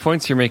these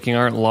points you're making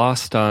aren't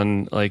lost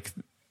on,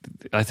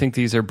 I think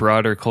these are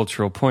broader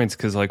cultural points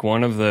because,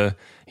 one of the,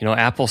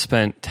 Apple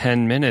spent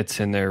 10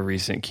 minutes in their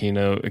recent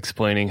keynote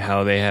explaining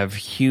how they have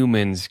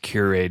humans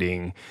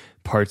curating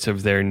parts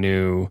of their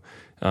new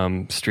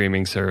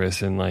streaming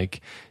service, and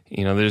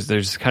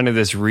there's kind of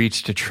this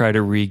reach to try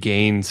to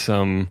regain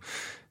some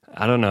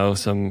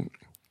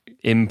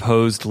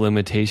imposed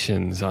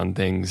limitations on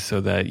things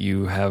so that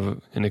you have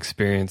an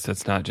experience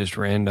that's not just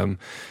random.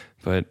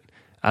 But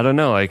I don't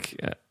know, I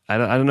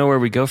don't know where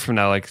we go from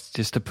now.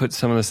 Just to put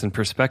some of this in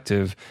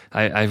perspective,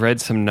 I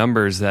read some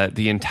numbers that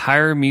the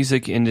entire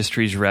music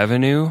industry's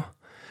revenue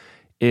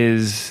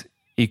is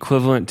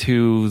equivalent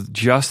to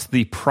just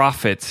the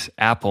profits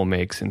Apple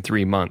makes in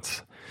 3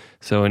 months.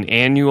 So an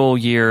annual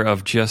year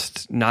of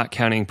just not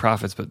counting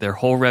profits, but their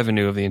whole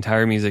revenue of the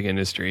entire music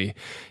industry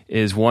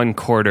is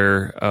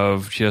 1/4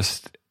 of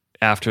just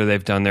after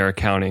they've done their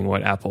accounting,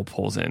 what Apple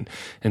pulls in.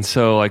 And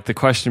so the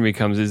question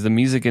becomes, is the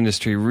music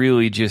industry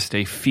really just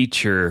a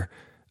feature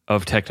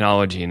of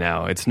technology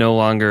now? It's no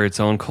longer its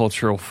own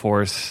cultural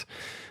force,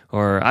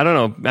 or I don't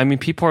know. I mean,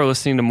 people are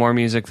listening to more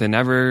music than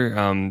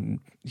ever.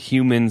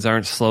 Humans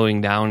aren't slowing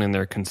down in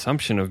their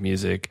consumption of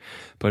music,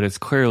 but it's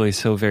clearly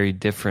so very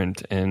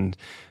different. And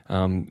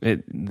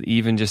it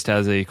even just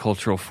as a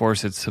cultural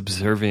force, it's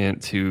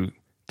subservient to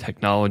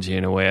technology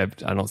in a way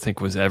I don't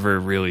think was ever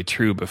really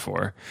true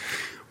before.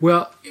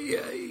 Well,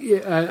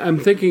 I'm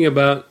thinking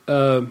about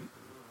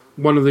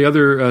one of the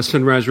other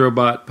Sunrise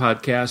Robot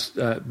podcasts,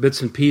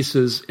 Bits and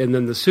Pieces, and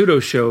then the Pseudo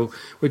Show,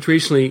 which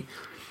recently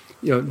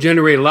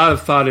generated a lot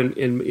of thought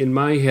in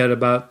my head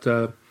about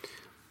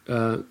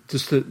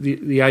just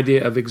the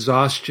idea of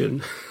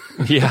exhaustion.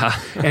 Yeah.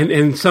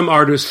 and some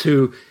artists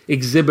who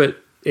exhibit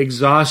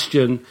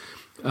exhaustion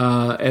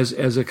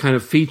as a kind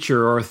of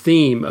feature or a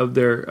theme of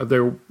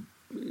their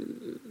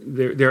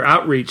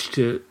outreach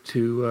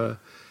to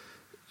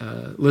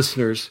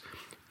listeners,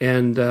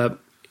 and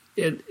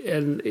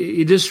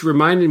it just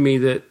reminded me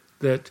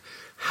that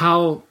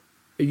how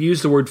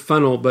use the word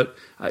funnel, but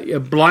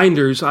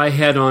Blinders I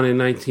had on in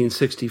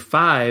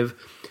 1965,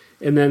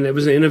 and then it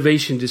was an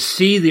innovation to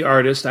see the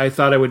artist I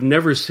thought I would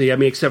never see,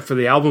 except for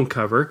the album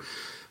cover,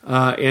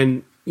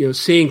 and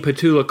seeing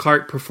Petula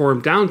Clark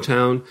perform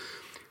downtown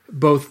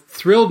both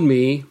thrilled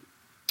me,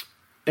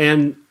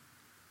 and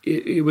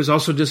it was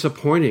also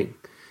disappointing.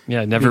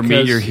 Yeah, never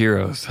meet your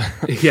heroes.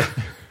 Yeah.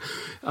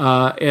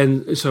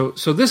 And so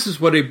this is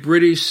what a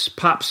British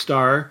pop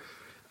star,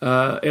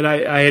 and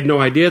I had no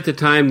idea at the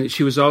time that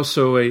she was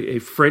also a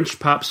French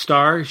pop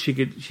star. She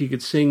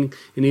could sing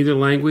in either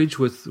language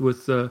with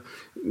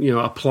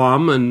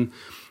aplomb, and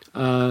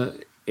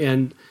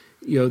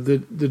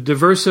the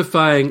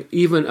diversifying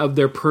even of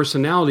their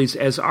personalities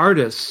as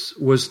artists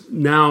was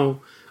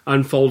now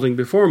unfolding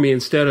before me,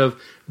 instead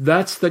of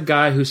that's the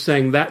guy who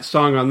sang that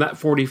song on that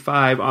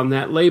 45 on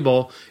that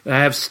label that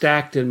I have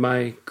stacked in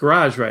my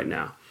garage right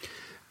now.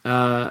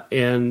 When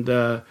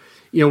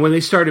they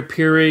start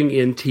appearing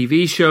in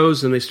TV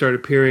shows and they start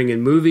appearing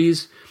in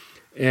movies,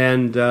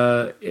 and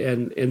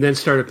then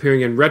start appearing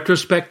in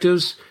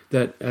retrospectives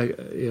that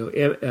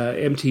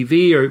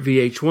MTV or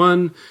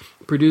VH1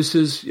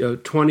 produces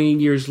 20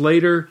 years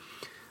later,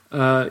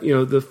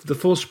 the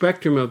full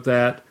spectrum of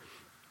that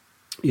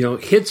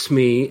hits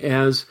me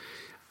as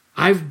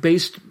I've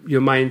based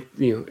my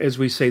as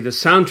we say, the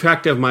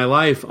soundtrack of my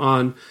life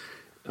on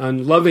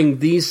loving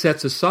these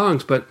sets of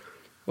songs. But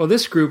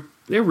this group,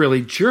 they're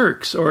really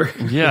jerks, or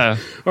yeah,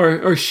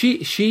 or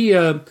she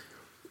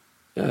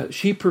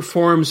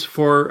performs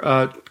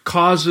for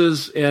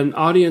causes and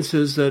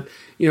audiences that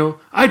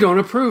I don't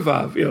approve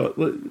of.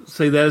 Let's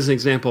say that as an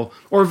example,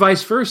 or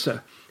vice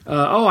versa.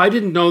 I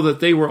didn't know that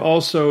they were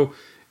also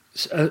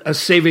a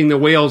Saving the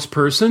Whales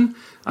person.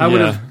 I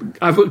would have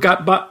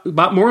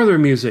bought more of their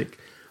music.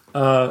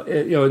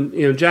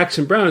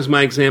 Jackson Browne is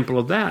my example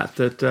of that.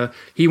 That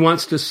he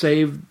wants to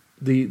save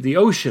the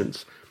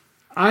oceans.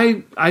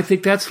 I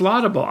think that's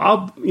laudable.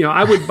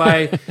 I would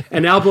buy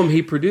an album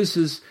he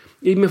produces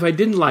even if I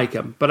didn't like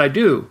him, but I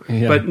do.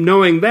 Yeah. But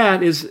knowing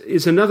that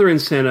is another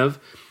incentive.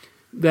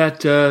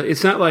 That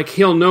it's not like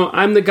he'll know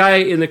I'm the guy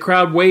in the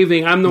crowd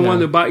waving. I'm the one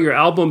that bought your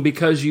album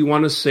because you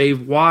want to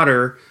save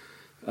water.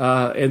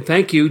 And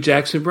thank you,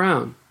 Jackson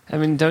Browne.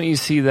 Don't you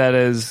see that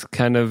as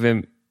kind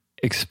of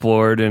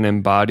explored and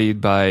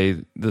embodied by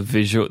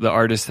the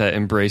artists that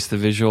embrace the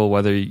visual,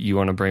 whether you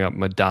want to bring up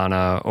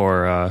Madonna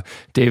or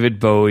David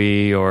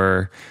Bowie,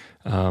 or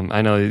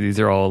I know these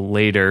are all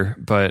later,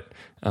 but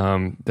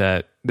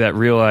that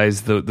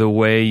realize the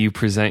way you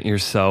present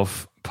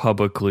yourself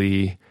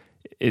publicly,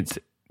 it's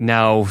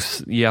now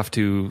you have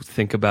to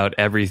think about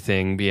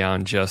everything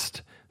beyond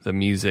just the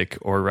music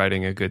or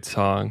writing a good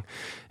song.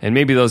 And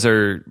maybe those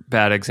are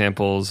bad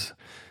examples.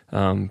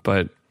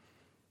 But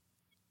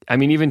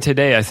even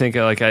today, I think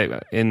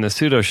in the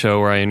Pseudo show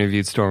where I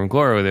interviewed Storm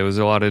Gloria, there was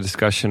a lot of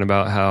discussion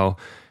about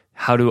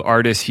how do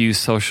artists use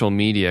social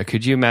media.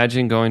 Could you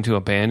imagine going to a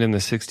band in the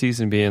 60s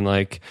and being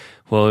like,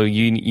 well,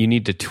 you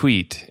need to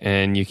tweet,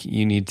 and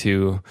you need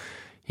to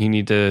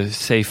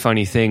say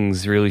funny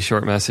things, really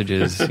short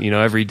messages,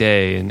 every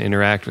day, and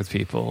interact with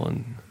people.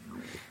 And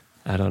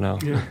I don't know.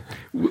 Yeah.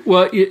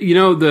 Well,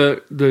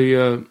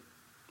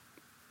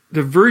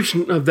 the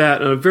version of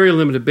that on a very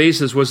limited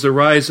basis was the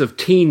rise of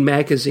teen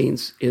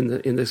magazines in the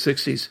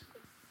 60s.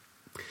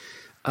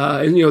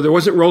 And there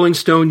wasn't Rolling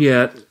Stone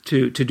yet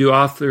to do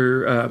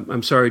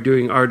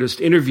doing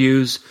artist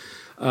interviews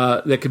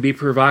that could be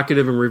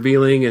provocative and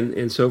revealing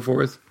and so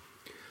forth.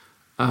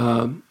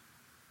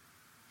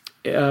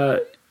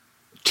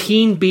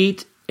 Teen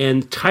Beat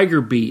and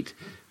Tiger Beat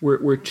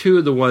were two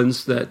of the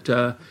ones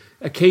that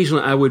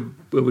occasionally I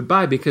would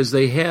buy, because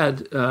they had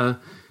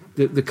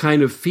the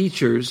kind of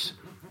features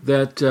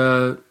that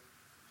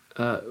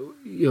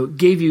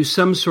gave you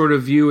some sort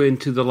of view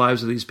into the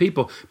lives of these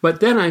people. But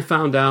then I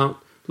found out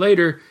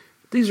later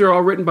these are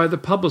all written by the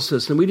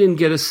publicist, and we didn't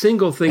get a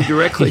single thing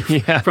directly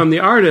from the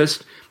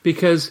artist,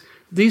 because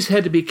these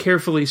had to be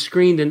carefully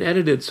screened and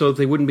edited so that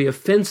they wouldn't be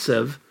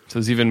offensive. So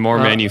it's even more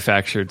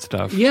manufactured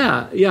stuff.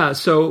 Yeah.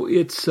 So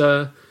it's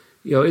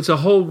it's a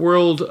whole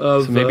world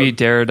of. So maybe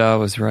Derrida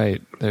was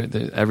right.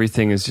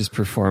 Everything is just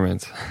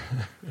performance.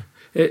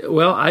 I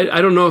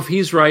don't know if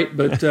he's right,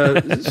 but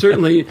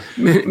certainly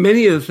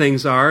many of the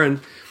things are, and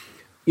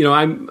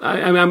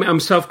I'm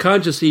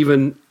self-conscious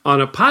even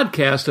on a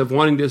podcast of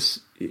wanting to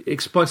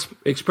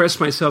express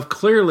myself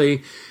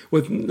clearly,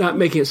 with not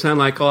making it sound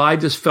like, I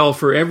just fell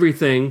for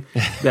everything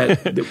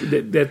that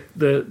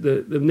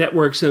the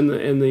networks and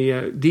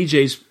the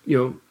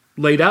DJs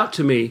laid out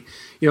to me,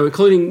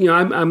 including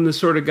I'm the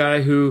sort of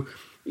guy who.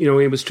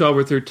 When he was 12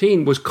 or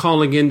 13, was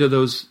calling into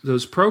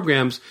those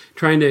programs,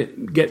 trying to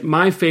get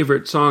my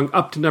favorite song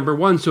up to number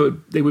one, so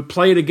they would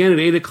play it again at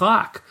 8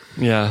 o'clock.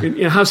 Yeah.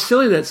 And, how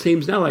silly that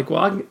seems now. Like,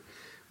 I can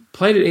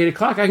play it at 8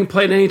 o'clock. I can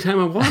play it anytime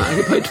I want. I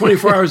can play it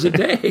 24 hours a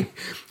day.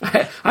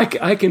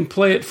 I can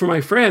play it for my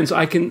friends.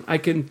 I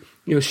can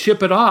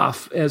ship it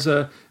off as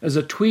a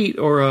tweet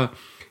or a.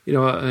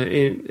 But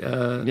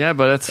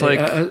it's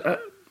like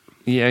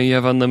you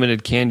have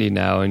unlimited candy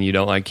now, and you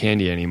don't like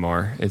candy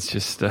anymore. It's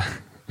just.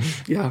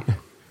 Yeah.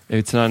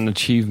 It's not an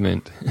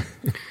achievement.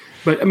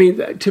 But I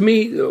mean, to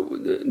me,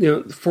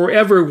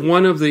 forever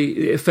one of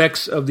the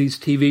effects of these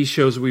TV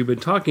shows we've been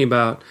talking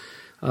about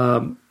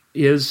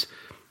is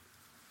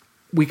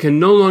we can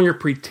no longer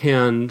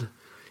pretend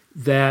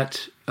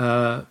that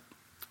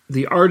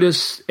the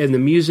artists and the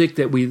music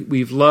that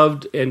we've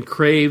loved and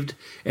craved,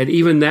 and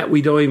even that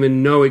we don't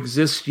even know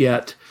exists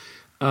yet,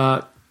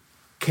 they're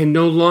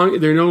no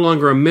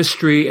longer a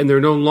mystery, and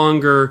they're no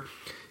longer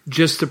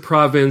just the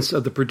province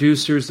of the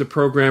producers, the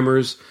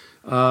programmers,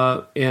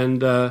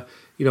 the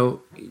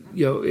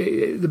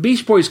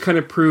Beach Boys kind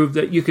of proved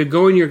that you could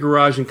go in your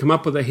garage and come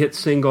up with a hit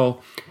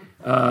single,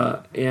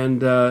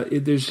 and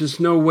there's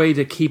just no way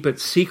to keep it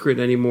secret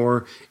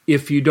anymore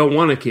if you don't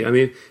want to keep. I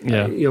mean,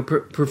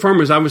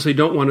 performers obviously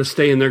don't want to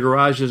stay in their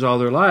garages all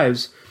their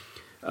lives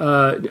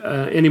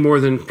any more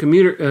than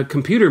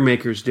computer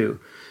makers do.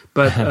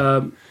 But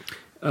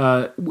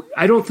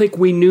I don't think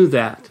we knew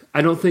that.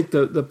 I don't think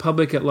the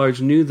public at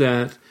large knew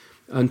that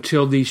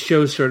until these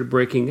shows started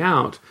breaking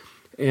out.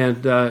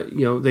 And,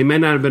 they may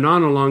not have been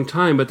on a long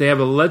time, but they have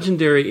a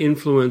legendary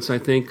influence, I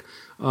think,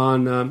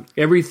 on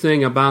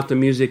everything about the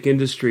music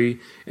industry.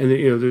 And,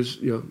 there's,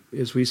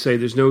 as we say,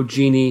 there's no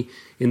genie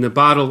in the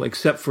bottle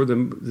except for the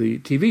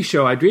TV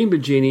show I Dreamed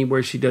of Jeannie,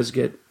 where she does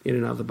get in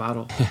and out of the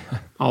bottle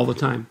all the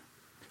time.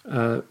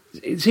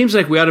 It seems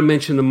like we ought to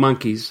mention the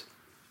Monkees.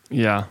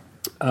 Yeah.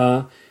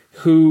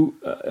 Who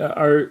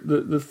are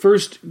the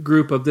first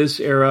group of this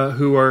era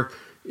who are,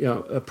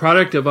 a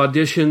product of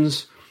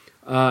auditions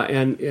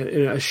and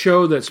a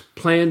show that's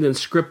planned and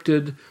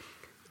scripted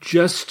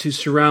just to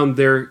surround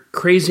their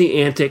crazy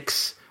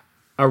antics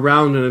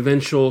around an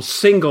eventual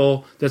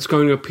single that's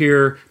going to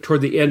appear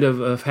toward the end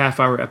of a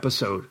half-hour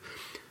episode.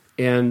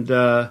 And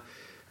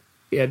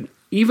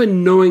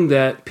even knowing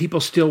that,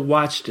 people still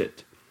watched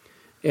it.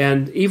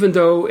 And even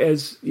though,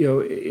 as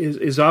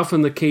is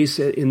often the case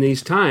in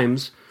these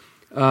times,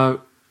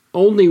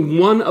 only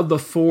one of the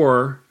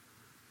four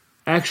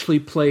actually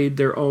played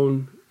their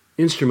own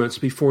instruments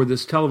before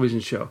this television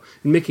show.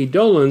 And Mickey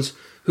Dolenz,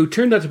 who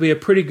turned out to be a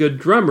pretty good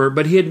drummer,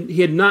 but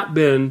he had not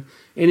been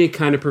any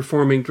kind of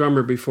performing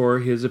drummer before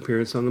his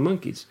appearance on the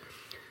Monkees.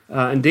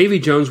 And Davy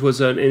Jones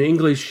was an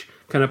English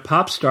kind of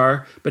pop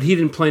star, but he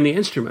didn't play any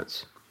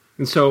instruments.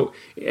 And so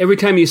every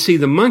time you see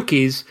the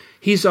Monkees,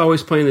 he's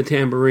always playing the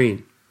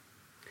tambourine.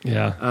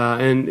 Yeah.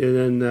 And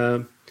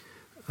then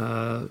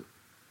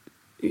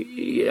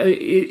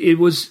it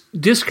was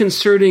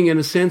disconcerting in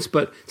a sense,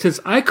 but since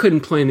I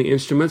couldn't play any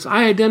instruments,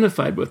 I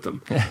identified with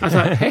them. I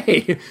thought,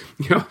 hey,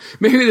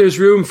 maybe there's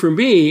room for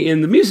me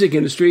in the music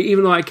industry,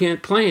 even though I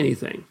can't play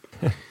anything.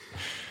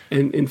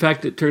 And in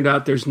fact, it turned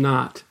out there's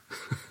not.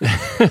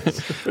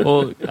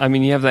 Well, I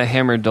mean, you have that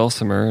hammered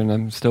dulcimer, and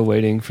I'm still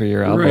waiting for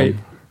your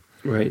album.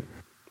 Right.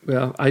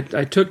 Well, I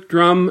took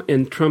drum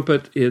and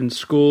trumpet in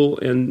school,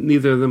 and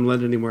neither of them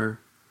led anywhere,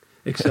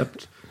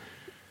 except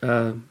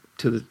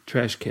to the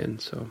trash can.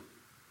 So,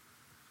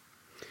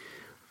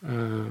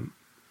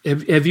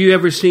 have you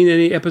ever seen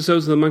any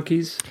episodes of the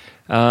Monkees?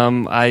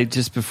 I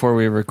just before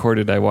we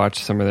recorded, I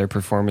watched some of their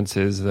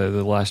performances,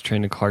 the Last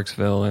Train to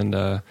Clarksville,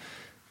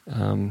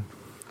 and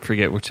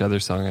forget which other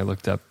song I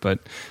looked up, but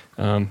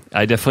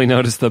I definitely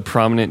noticed the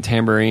prominent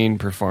tambourine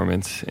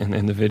performance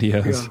in the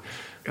videos.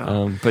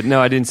 Yeah. But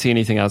no, I didn't see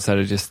anything outside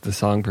of just the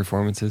song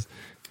performances.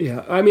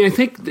 Yeah, I mean, I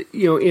think that,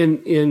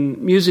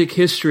 in music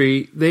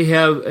history, they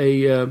have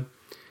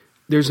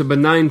there's a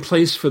benign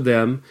place for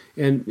them,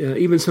 and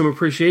even some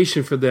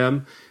appreciation for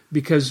them,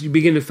 because you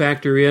begin to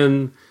factor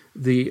in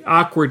the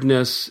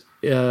awkwardness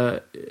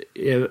of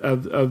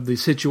the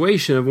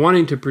situation of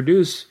wanting to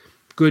produce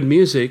good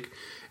music.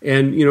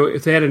 And,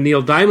 if they had a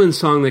Neil Diamond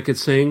song they could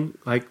sing,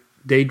 like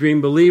Daydream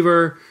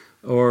Believer,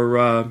 or,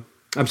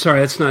 I'm sorry,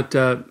 that's not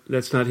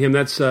him,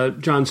 that's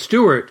Jon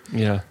Stewart,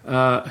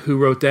 who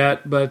wrote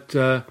that, but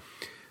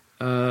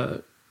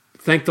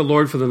Thank the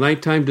Lord for the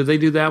Nighttime, did they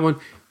do that one?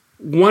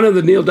 One of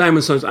the Neil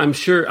Diamond songs, I'm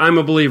sure, I'm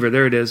a Believer,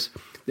 there it is.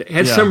 It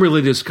had some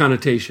religious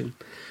connotation.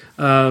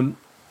 But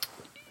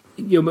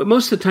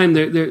most of the time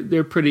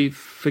they're pretty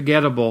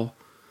forgettable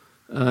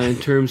in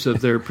terms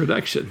of their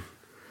production.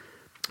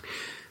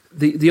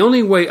 The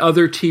only way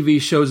other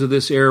TV shows of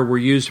this era were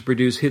used to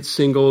produce hit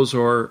singles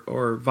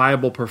or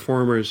viable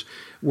performers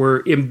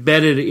were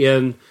embedded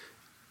in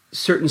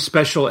certain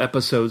special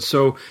episodes.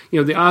 So,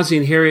 the Ozzie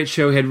and Harriet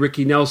show had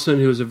Ricky Nelson,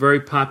 who was a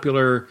very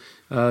popular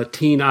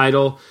teen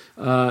idol,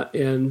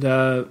 and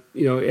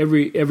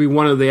every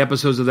one of the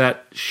episodes of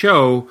that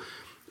show,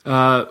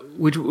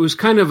 which was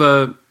kind of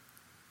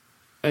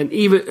an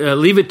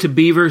Leave It to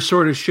Beaver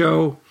sort of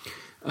show,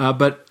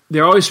 but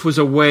there always was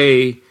a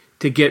way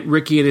to get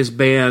Ricky and his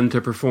band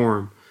to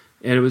perform,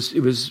 and it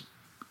was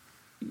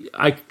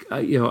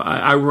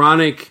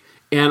ironic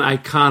and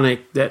iconic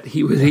that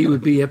he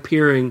would be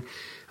appearing,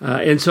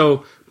 and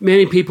so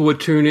many people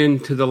would tune in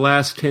to the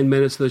last 10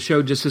 minutes of the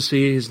show just to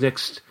see his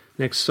next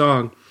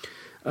song.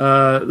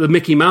 The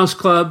Mickey Mouse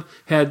Club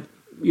had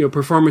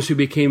performers who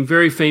became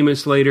very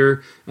famous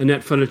later,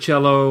 Annette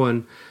Funicello,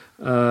 and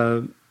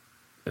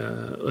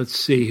let's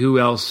see who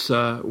else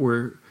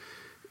were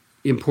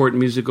important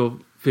musical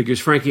figures.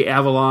 Frankie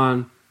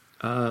Avalon,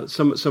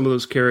 some of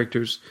those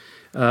characters,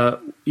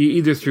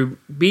 either through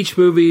Beach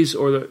movies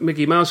or the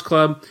Mickey Mouse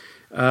Club,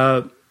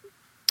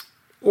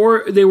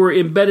 or they were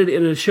embedded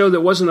in a show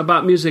that wasn't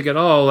about music at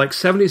all, like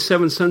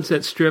 77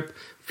 Sunset Strip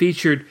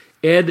featured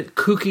Ed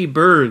Kooky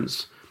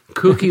Burns.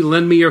 Kooky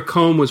Lend Me Your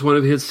Comb was one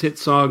of his hit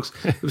songs.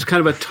 It was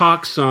kind of a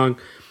talk song.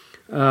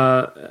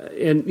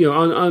 And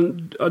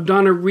on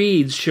Donna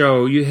Reed's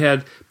show, you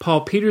had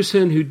Paul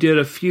Peterson, who did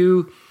a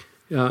few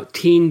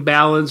teen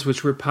ballads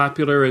which were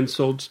popular and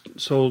sold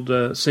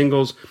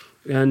singles,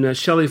 and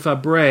Shelley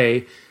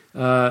Fabre.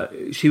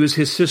 She was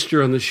his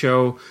sister on the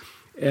show,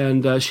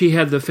 and she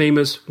had the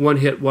famous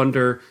one-hit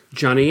wonder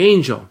Johnny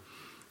Angel.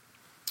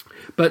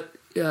 But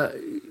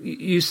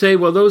you say,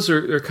 well, those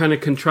are kind of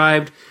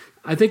contrived.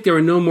 I think they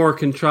were no more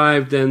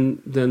contrived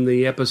than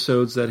the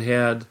episodes that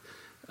had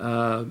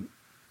on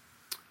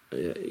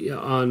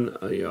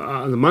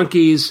the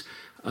Monkees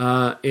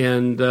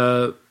and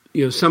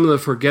some of the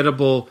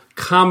forgettable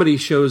comedy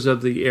shows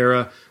of the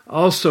era,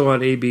 also on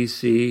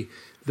ABC,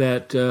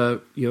 that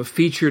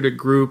featured a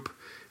group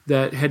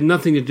that had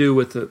nothing to do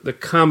with the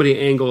comedy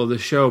angle of the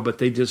show, but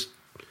they just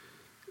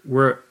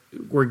were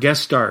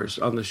guest stars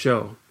on the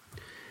show.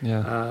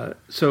 Yeah.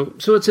 So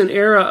it's an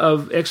era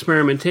of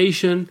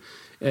experimentation.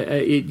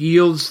 It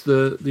yields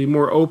the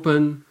more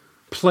open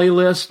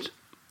playlist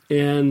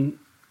and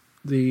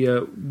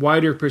the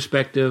wider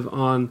perspective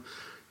on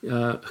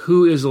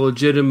who is a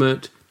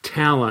legitimate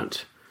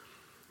talent.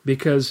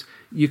 Because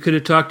you could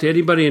have talked to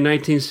anybody in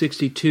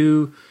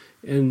 1962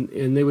 and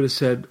they would have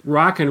said,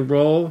 rock and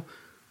roll,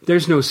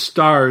 there's no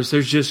stars,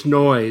 there's just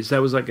noise.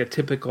 That was like a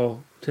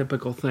typical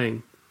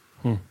thing.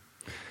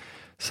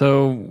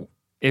 So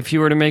if you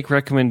were to make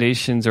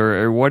recommendations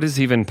or what is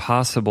even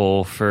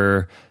possible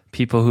for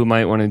people who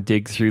might want to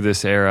dig through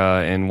this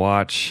era and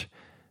watch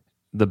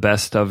the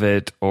best of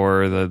it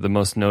or the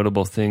most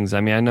notable things. I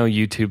mean, I know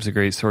YouTube's a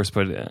great source,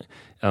 but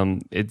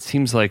it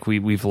seems like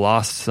we've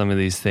lost some of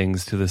these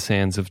things to the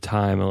sands of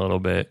time a little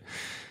bit.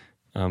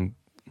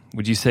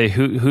 Would you say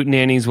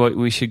Hootenanny's what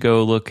we should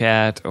go look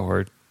at?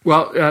 Or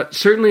Well,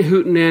 certainly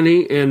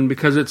Hootenanny, and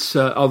because it's,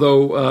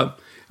 although,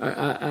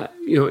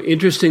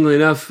 interestingly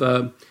enough,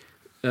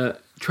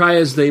 try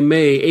as they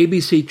may,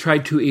 ABC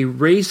tried to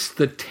erase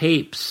the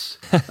tapes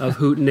of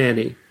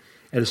Hootenanny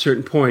at a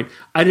certain point.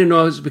 I didn't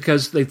know it was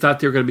because they thought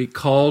they were going to be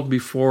called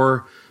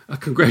before a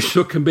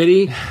congressional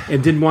committee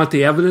and didn't want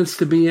the evidence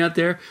to be out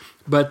there.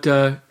 But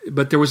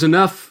there was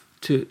enough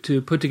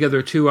to put together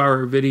a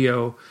 2-hour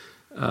video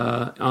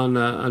on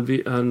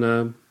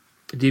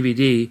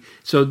DVD.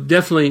 So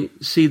definitely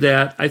see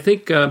that. I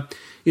think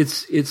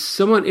it's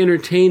somewhat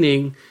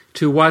entertaining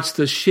to watch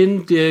the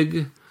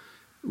Shindig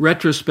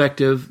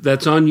retrospective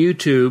that's on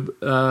YouTube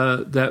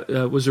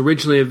that was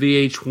originally a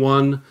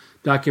VH1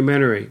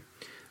 documentary.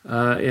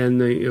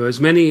 And as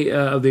many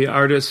of the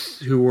artists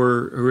who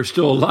are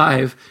still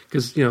alive,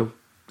 because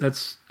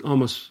that's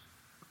almost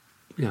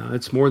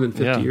it's more than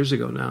 50 years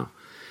ago now.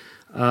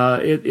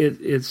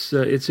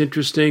 It's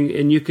interesting,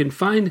 and you can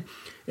find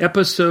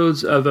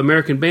episodes of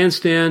American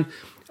Bandstand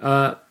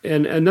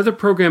and another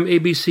program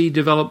ABC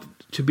developed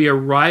to be a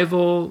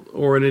rival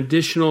or an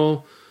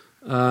additional.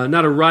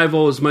 Not a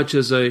rival as much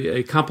as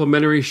a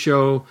complimentary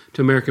show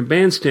to American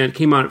Bandstand. It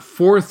came on at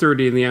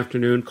 4:30 in the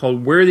afternoon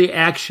called Where the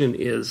Action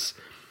Is.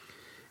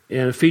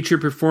 And a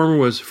featured performer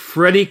was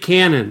Freddie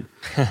Cannon.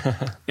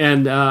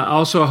 And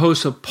also a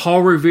host of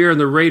Paul Revere and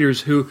the Raiders,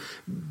 who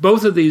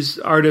both of these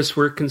artists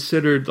were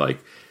considered like,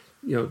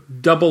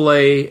 double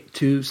A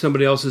to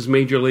somebody else's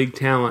major league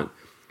talent.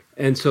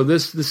 And so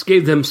this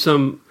gave them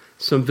some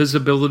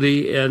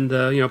visibility. And,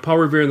 Paul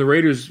Revere and the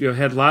Raiders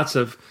had lots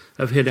of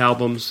hit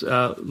albums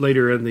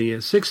later in the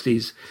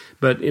 60s.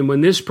 But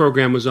when this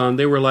program was on,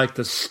 they were like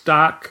the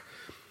stock,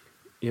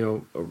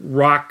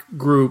 rock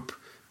group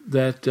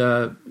that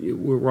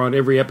were on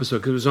every episode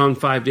because it was on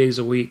 5 days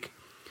a week.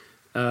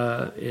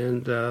 Those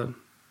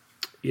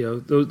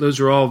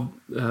are all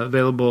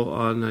available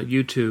on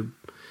YouTube.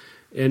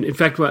 And in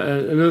fact,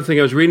 another thing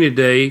I was reading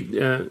today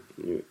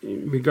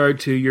in regard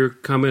to your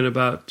comment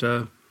about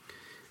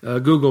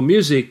Google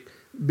Music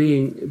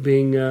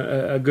being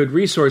a good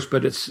resource,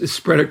 but it's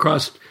spread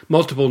across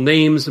multiple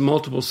names and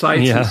multiple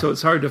sites, and so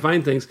it's hard to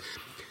find things.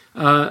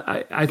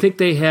 I think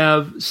they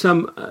have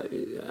some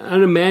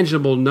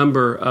unimaginable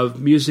number of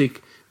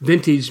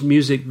vintage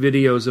music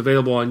videos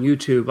available on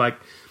YouTube. Like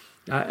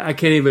I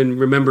can't even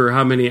remember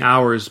how many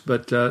hours,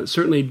 but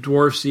certainly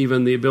dwarfs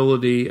even the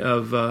ability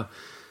of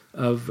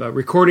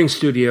recording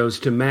studios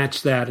to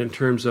match that in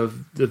terms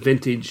of the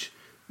vintage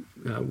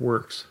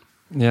works.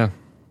 Yeah.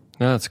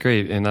 No, that's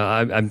great. And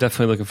I'm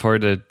definitely looking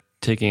forward to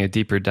taking a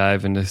deeper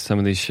dive into some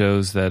of these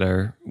shows that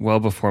are well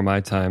before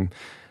my time.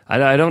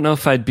 I don't know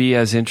if I'd be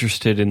as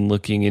interested in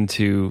looking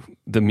into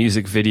the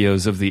music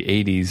videos of the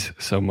 80s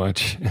so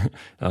much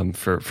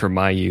for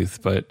my youth,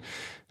 but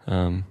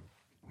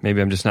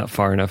maybe I'm just not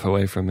far enough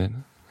away from it.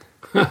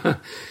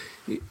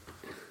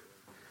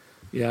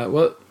 Yeah,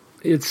 well,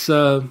 it's...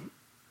 I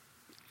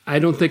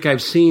don't think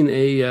I've seen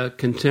a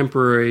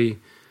contemporary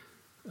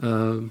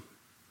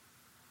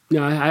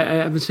No, I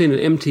haven't seen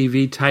an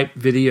MTV type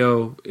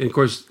video, and of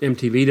course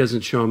MTV doesn't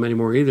show them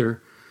anymore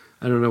either.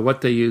 I don't know what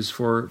they use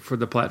for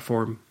the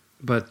platform,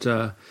 but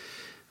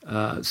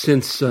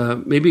since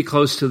maybe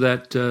close to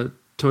that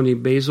Tony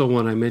Basil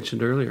one I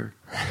mentioned earlier.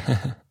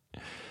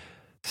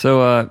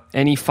 So,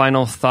 any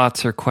final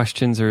thoughts or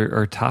questions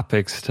or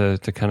topics to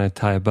kind of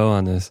tie a bow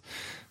on this?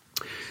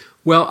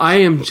 Well, I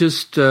am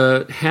just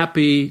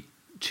happy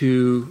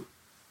to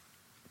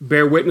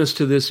bear witness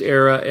to this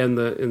era and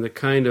the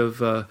kind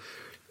of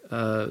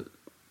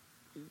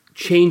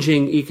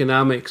changing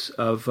economics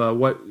of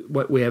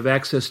what we have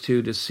access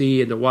to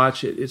see and to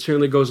watch. It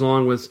certainly goes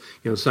along with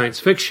science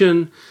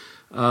fiction,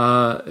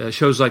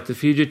 shows like The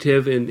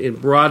Fugitive, in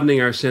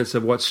broadening our sense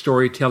of what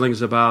storytelling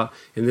is about.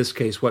 In this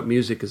case, what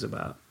music is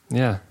about.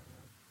 Yeah,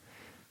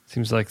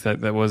 seems like that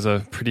was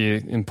a pretty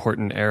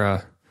important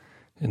era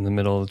in the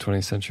middle of the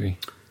 20th century.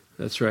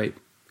 That's right,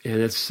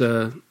 and it's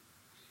it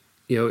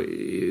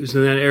was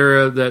in that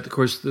era that, of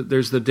course,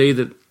 there's the day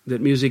that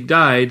music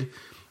died.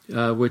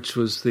 Which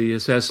was the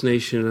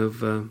assassination of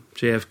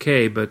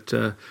JFK, but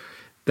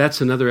that's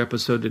another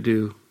episode to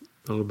do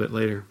a little bit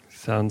later.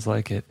 Sounds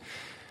like it.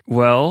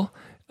 Well,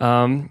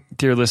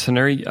 dear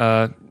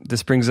listener,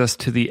 this brings us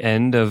to the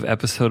end of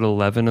episode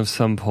 11 of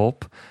Some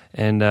Pulp,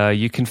 and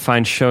you can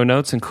find show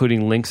notes,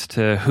 including links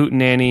to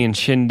Hootenanny and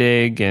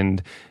Shindig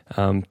and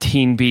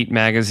Teen Beat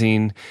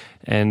magazine,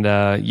 and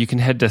you can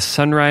head to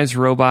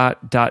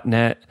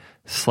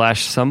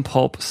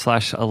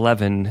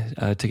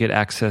sunriserobot.net/somepulp/11 to get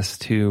access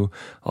to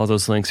all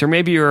those links. Or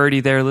maybe you're already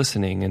there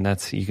listening, and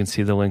you can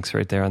see the links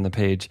right there on the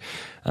page.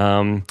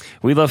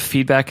 We love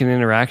feedback and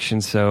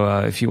interaction,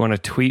 so if you want to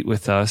tweet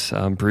with us,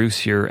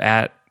 Bruce, you're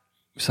at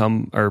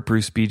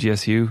Bruce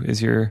BGSU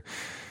is your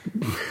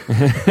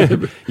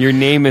your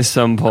name is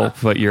Some Pulp,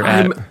 but you're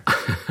I'm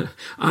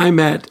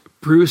at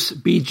Bruce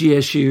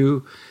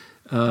BGSU.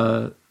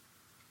 What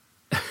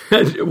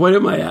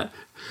am I at?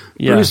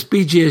 Yeah.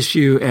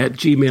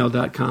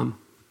 BruceBGSU@gmail.com.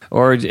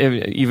 Or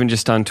even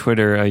just on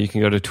Twitter, you can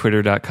go to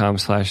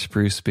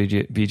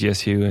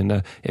twitter.com/BruceBGSU.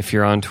 And if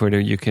you're on Twitter,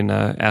 you can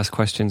ask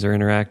questions or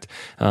interact.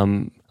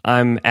 I'm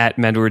at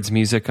Medwards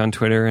Music on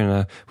Twitter,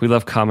 and we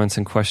love comments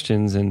and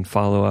questions and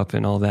follow up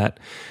and all that.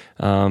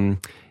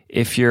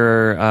 If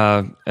you're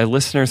a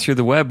listener through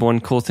the web, one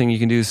cool thing you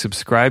can do is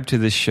subscribe to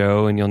this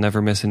show, and you'll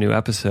never miss a new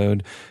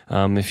episode.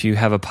 If you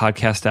have a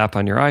podcast app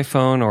on your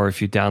iPhone, or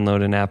if you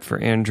download an app for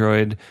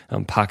Android,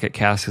 Pocket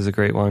Cast is a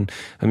great one.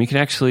 You can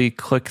actually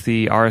click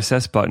the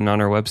RSS button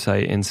on our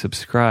website and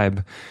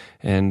subscribe,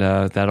 and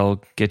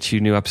that'll get you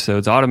new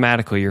episodes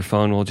automatically. Your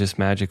phone will just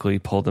magically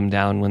pull them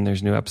down when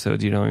there's new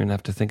episodes. You don't even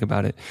have to think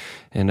about it.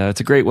 And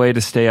it's a great way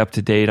to stay up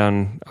to date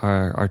on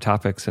our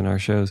topics and our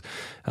shows.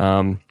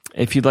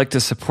 If you'd like to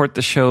support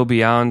the show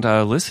beyond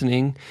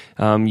listening,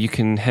 you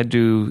can head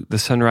to the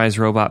Sunrise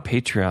Robot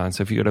Patreon.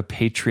 So if you go to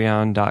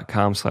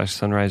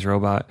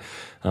patreon.com/sunriserobot,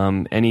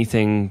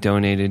 anything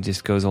donated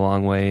just goes a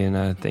long way,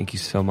 and thank you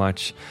so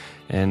much.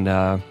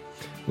 And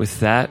with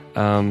that,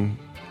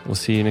 we'll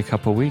see you in a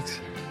couple weeks.